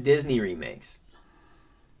all these Disney remakes.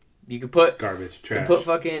 You could put garbage, trash. You could put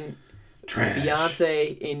fucking trash.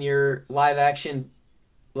 Beyonce in your live action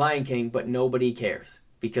Lion King, but nobody cares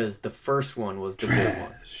because the first one was the good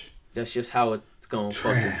one. That's just how it's going to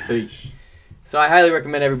fucking be. So I highly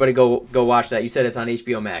recommend everybody go watch that. You said it's on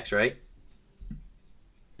HBO Max, right?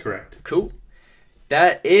 Correct. Cool.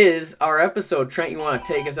 That is our episode. Trent, you want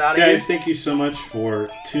to take us out of here? Guys, thank you so much for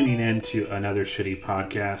tuning in to another shitty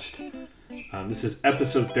podcast. This is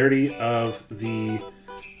episode 30 of the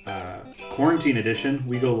quarantine edition.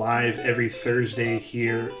 We go live every Thursday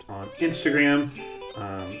here on Instagram,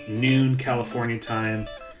 noon California time.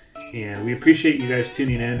 And we appreciate you guys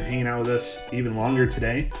tuning in, hanging out with us even longer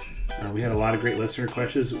today. We had a lot of great listener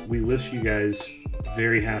questions. We wish you guys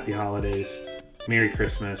very happy holidays. Merry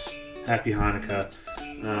Christmas. Happy Hanukkah.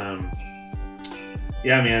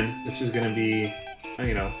 Yeah, man, this is going to be,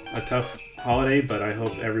 a tough holiday, but I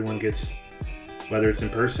hope everyone gets, whether it's in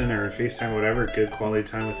person or FaceTime or whatever, good quality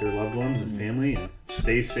time with their loved ones and family. And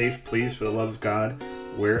stay safe, please, for the love of God.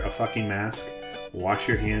 Wear a fucking mask. Wash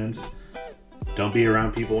your hands. Don't be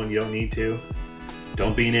around people when you don't need to.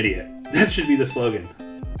 Don't be an idiot. That should be the slogan.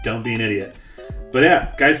 Don't be an idiot. But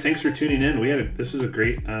yeah, guys, thanks for tuning in. This was a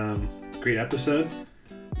great episode.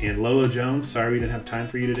 And Lolo Jones, sorry we didn't have time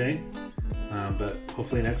for you today, but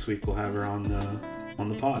hopefully next week we'll have her on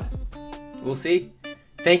the pod. We'll see.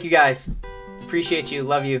 Thank you guys. Appreciate you.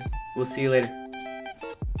 Love you. We'll see you later.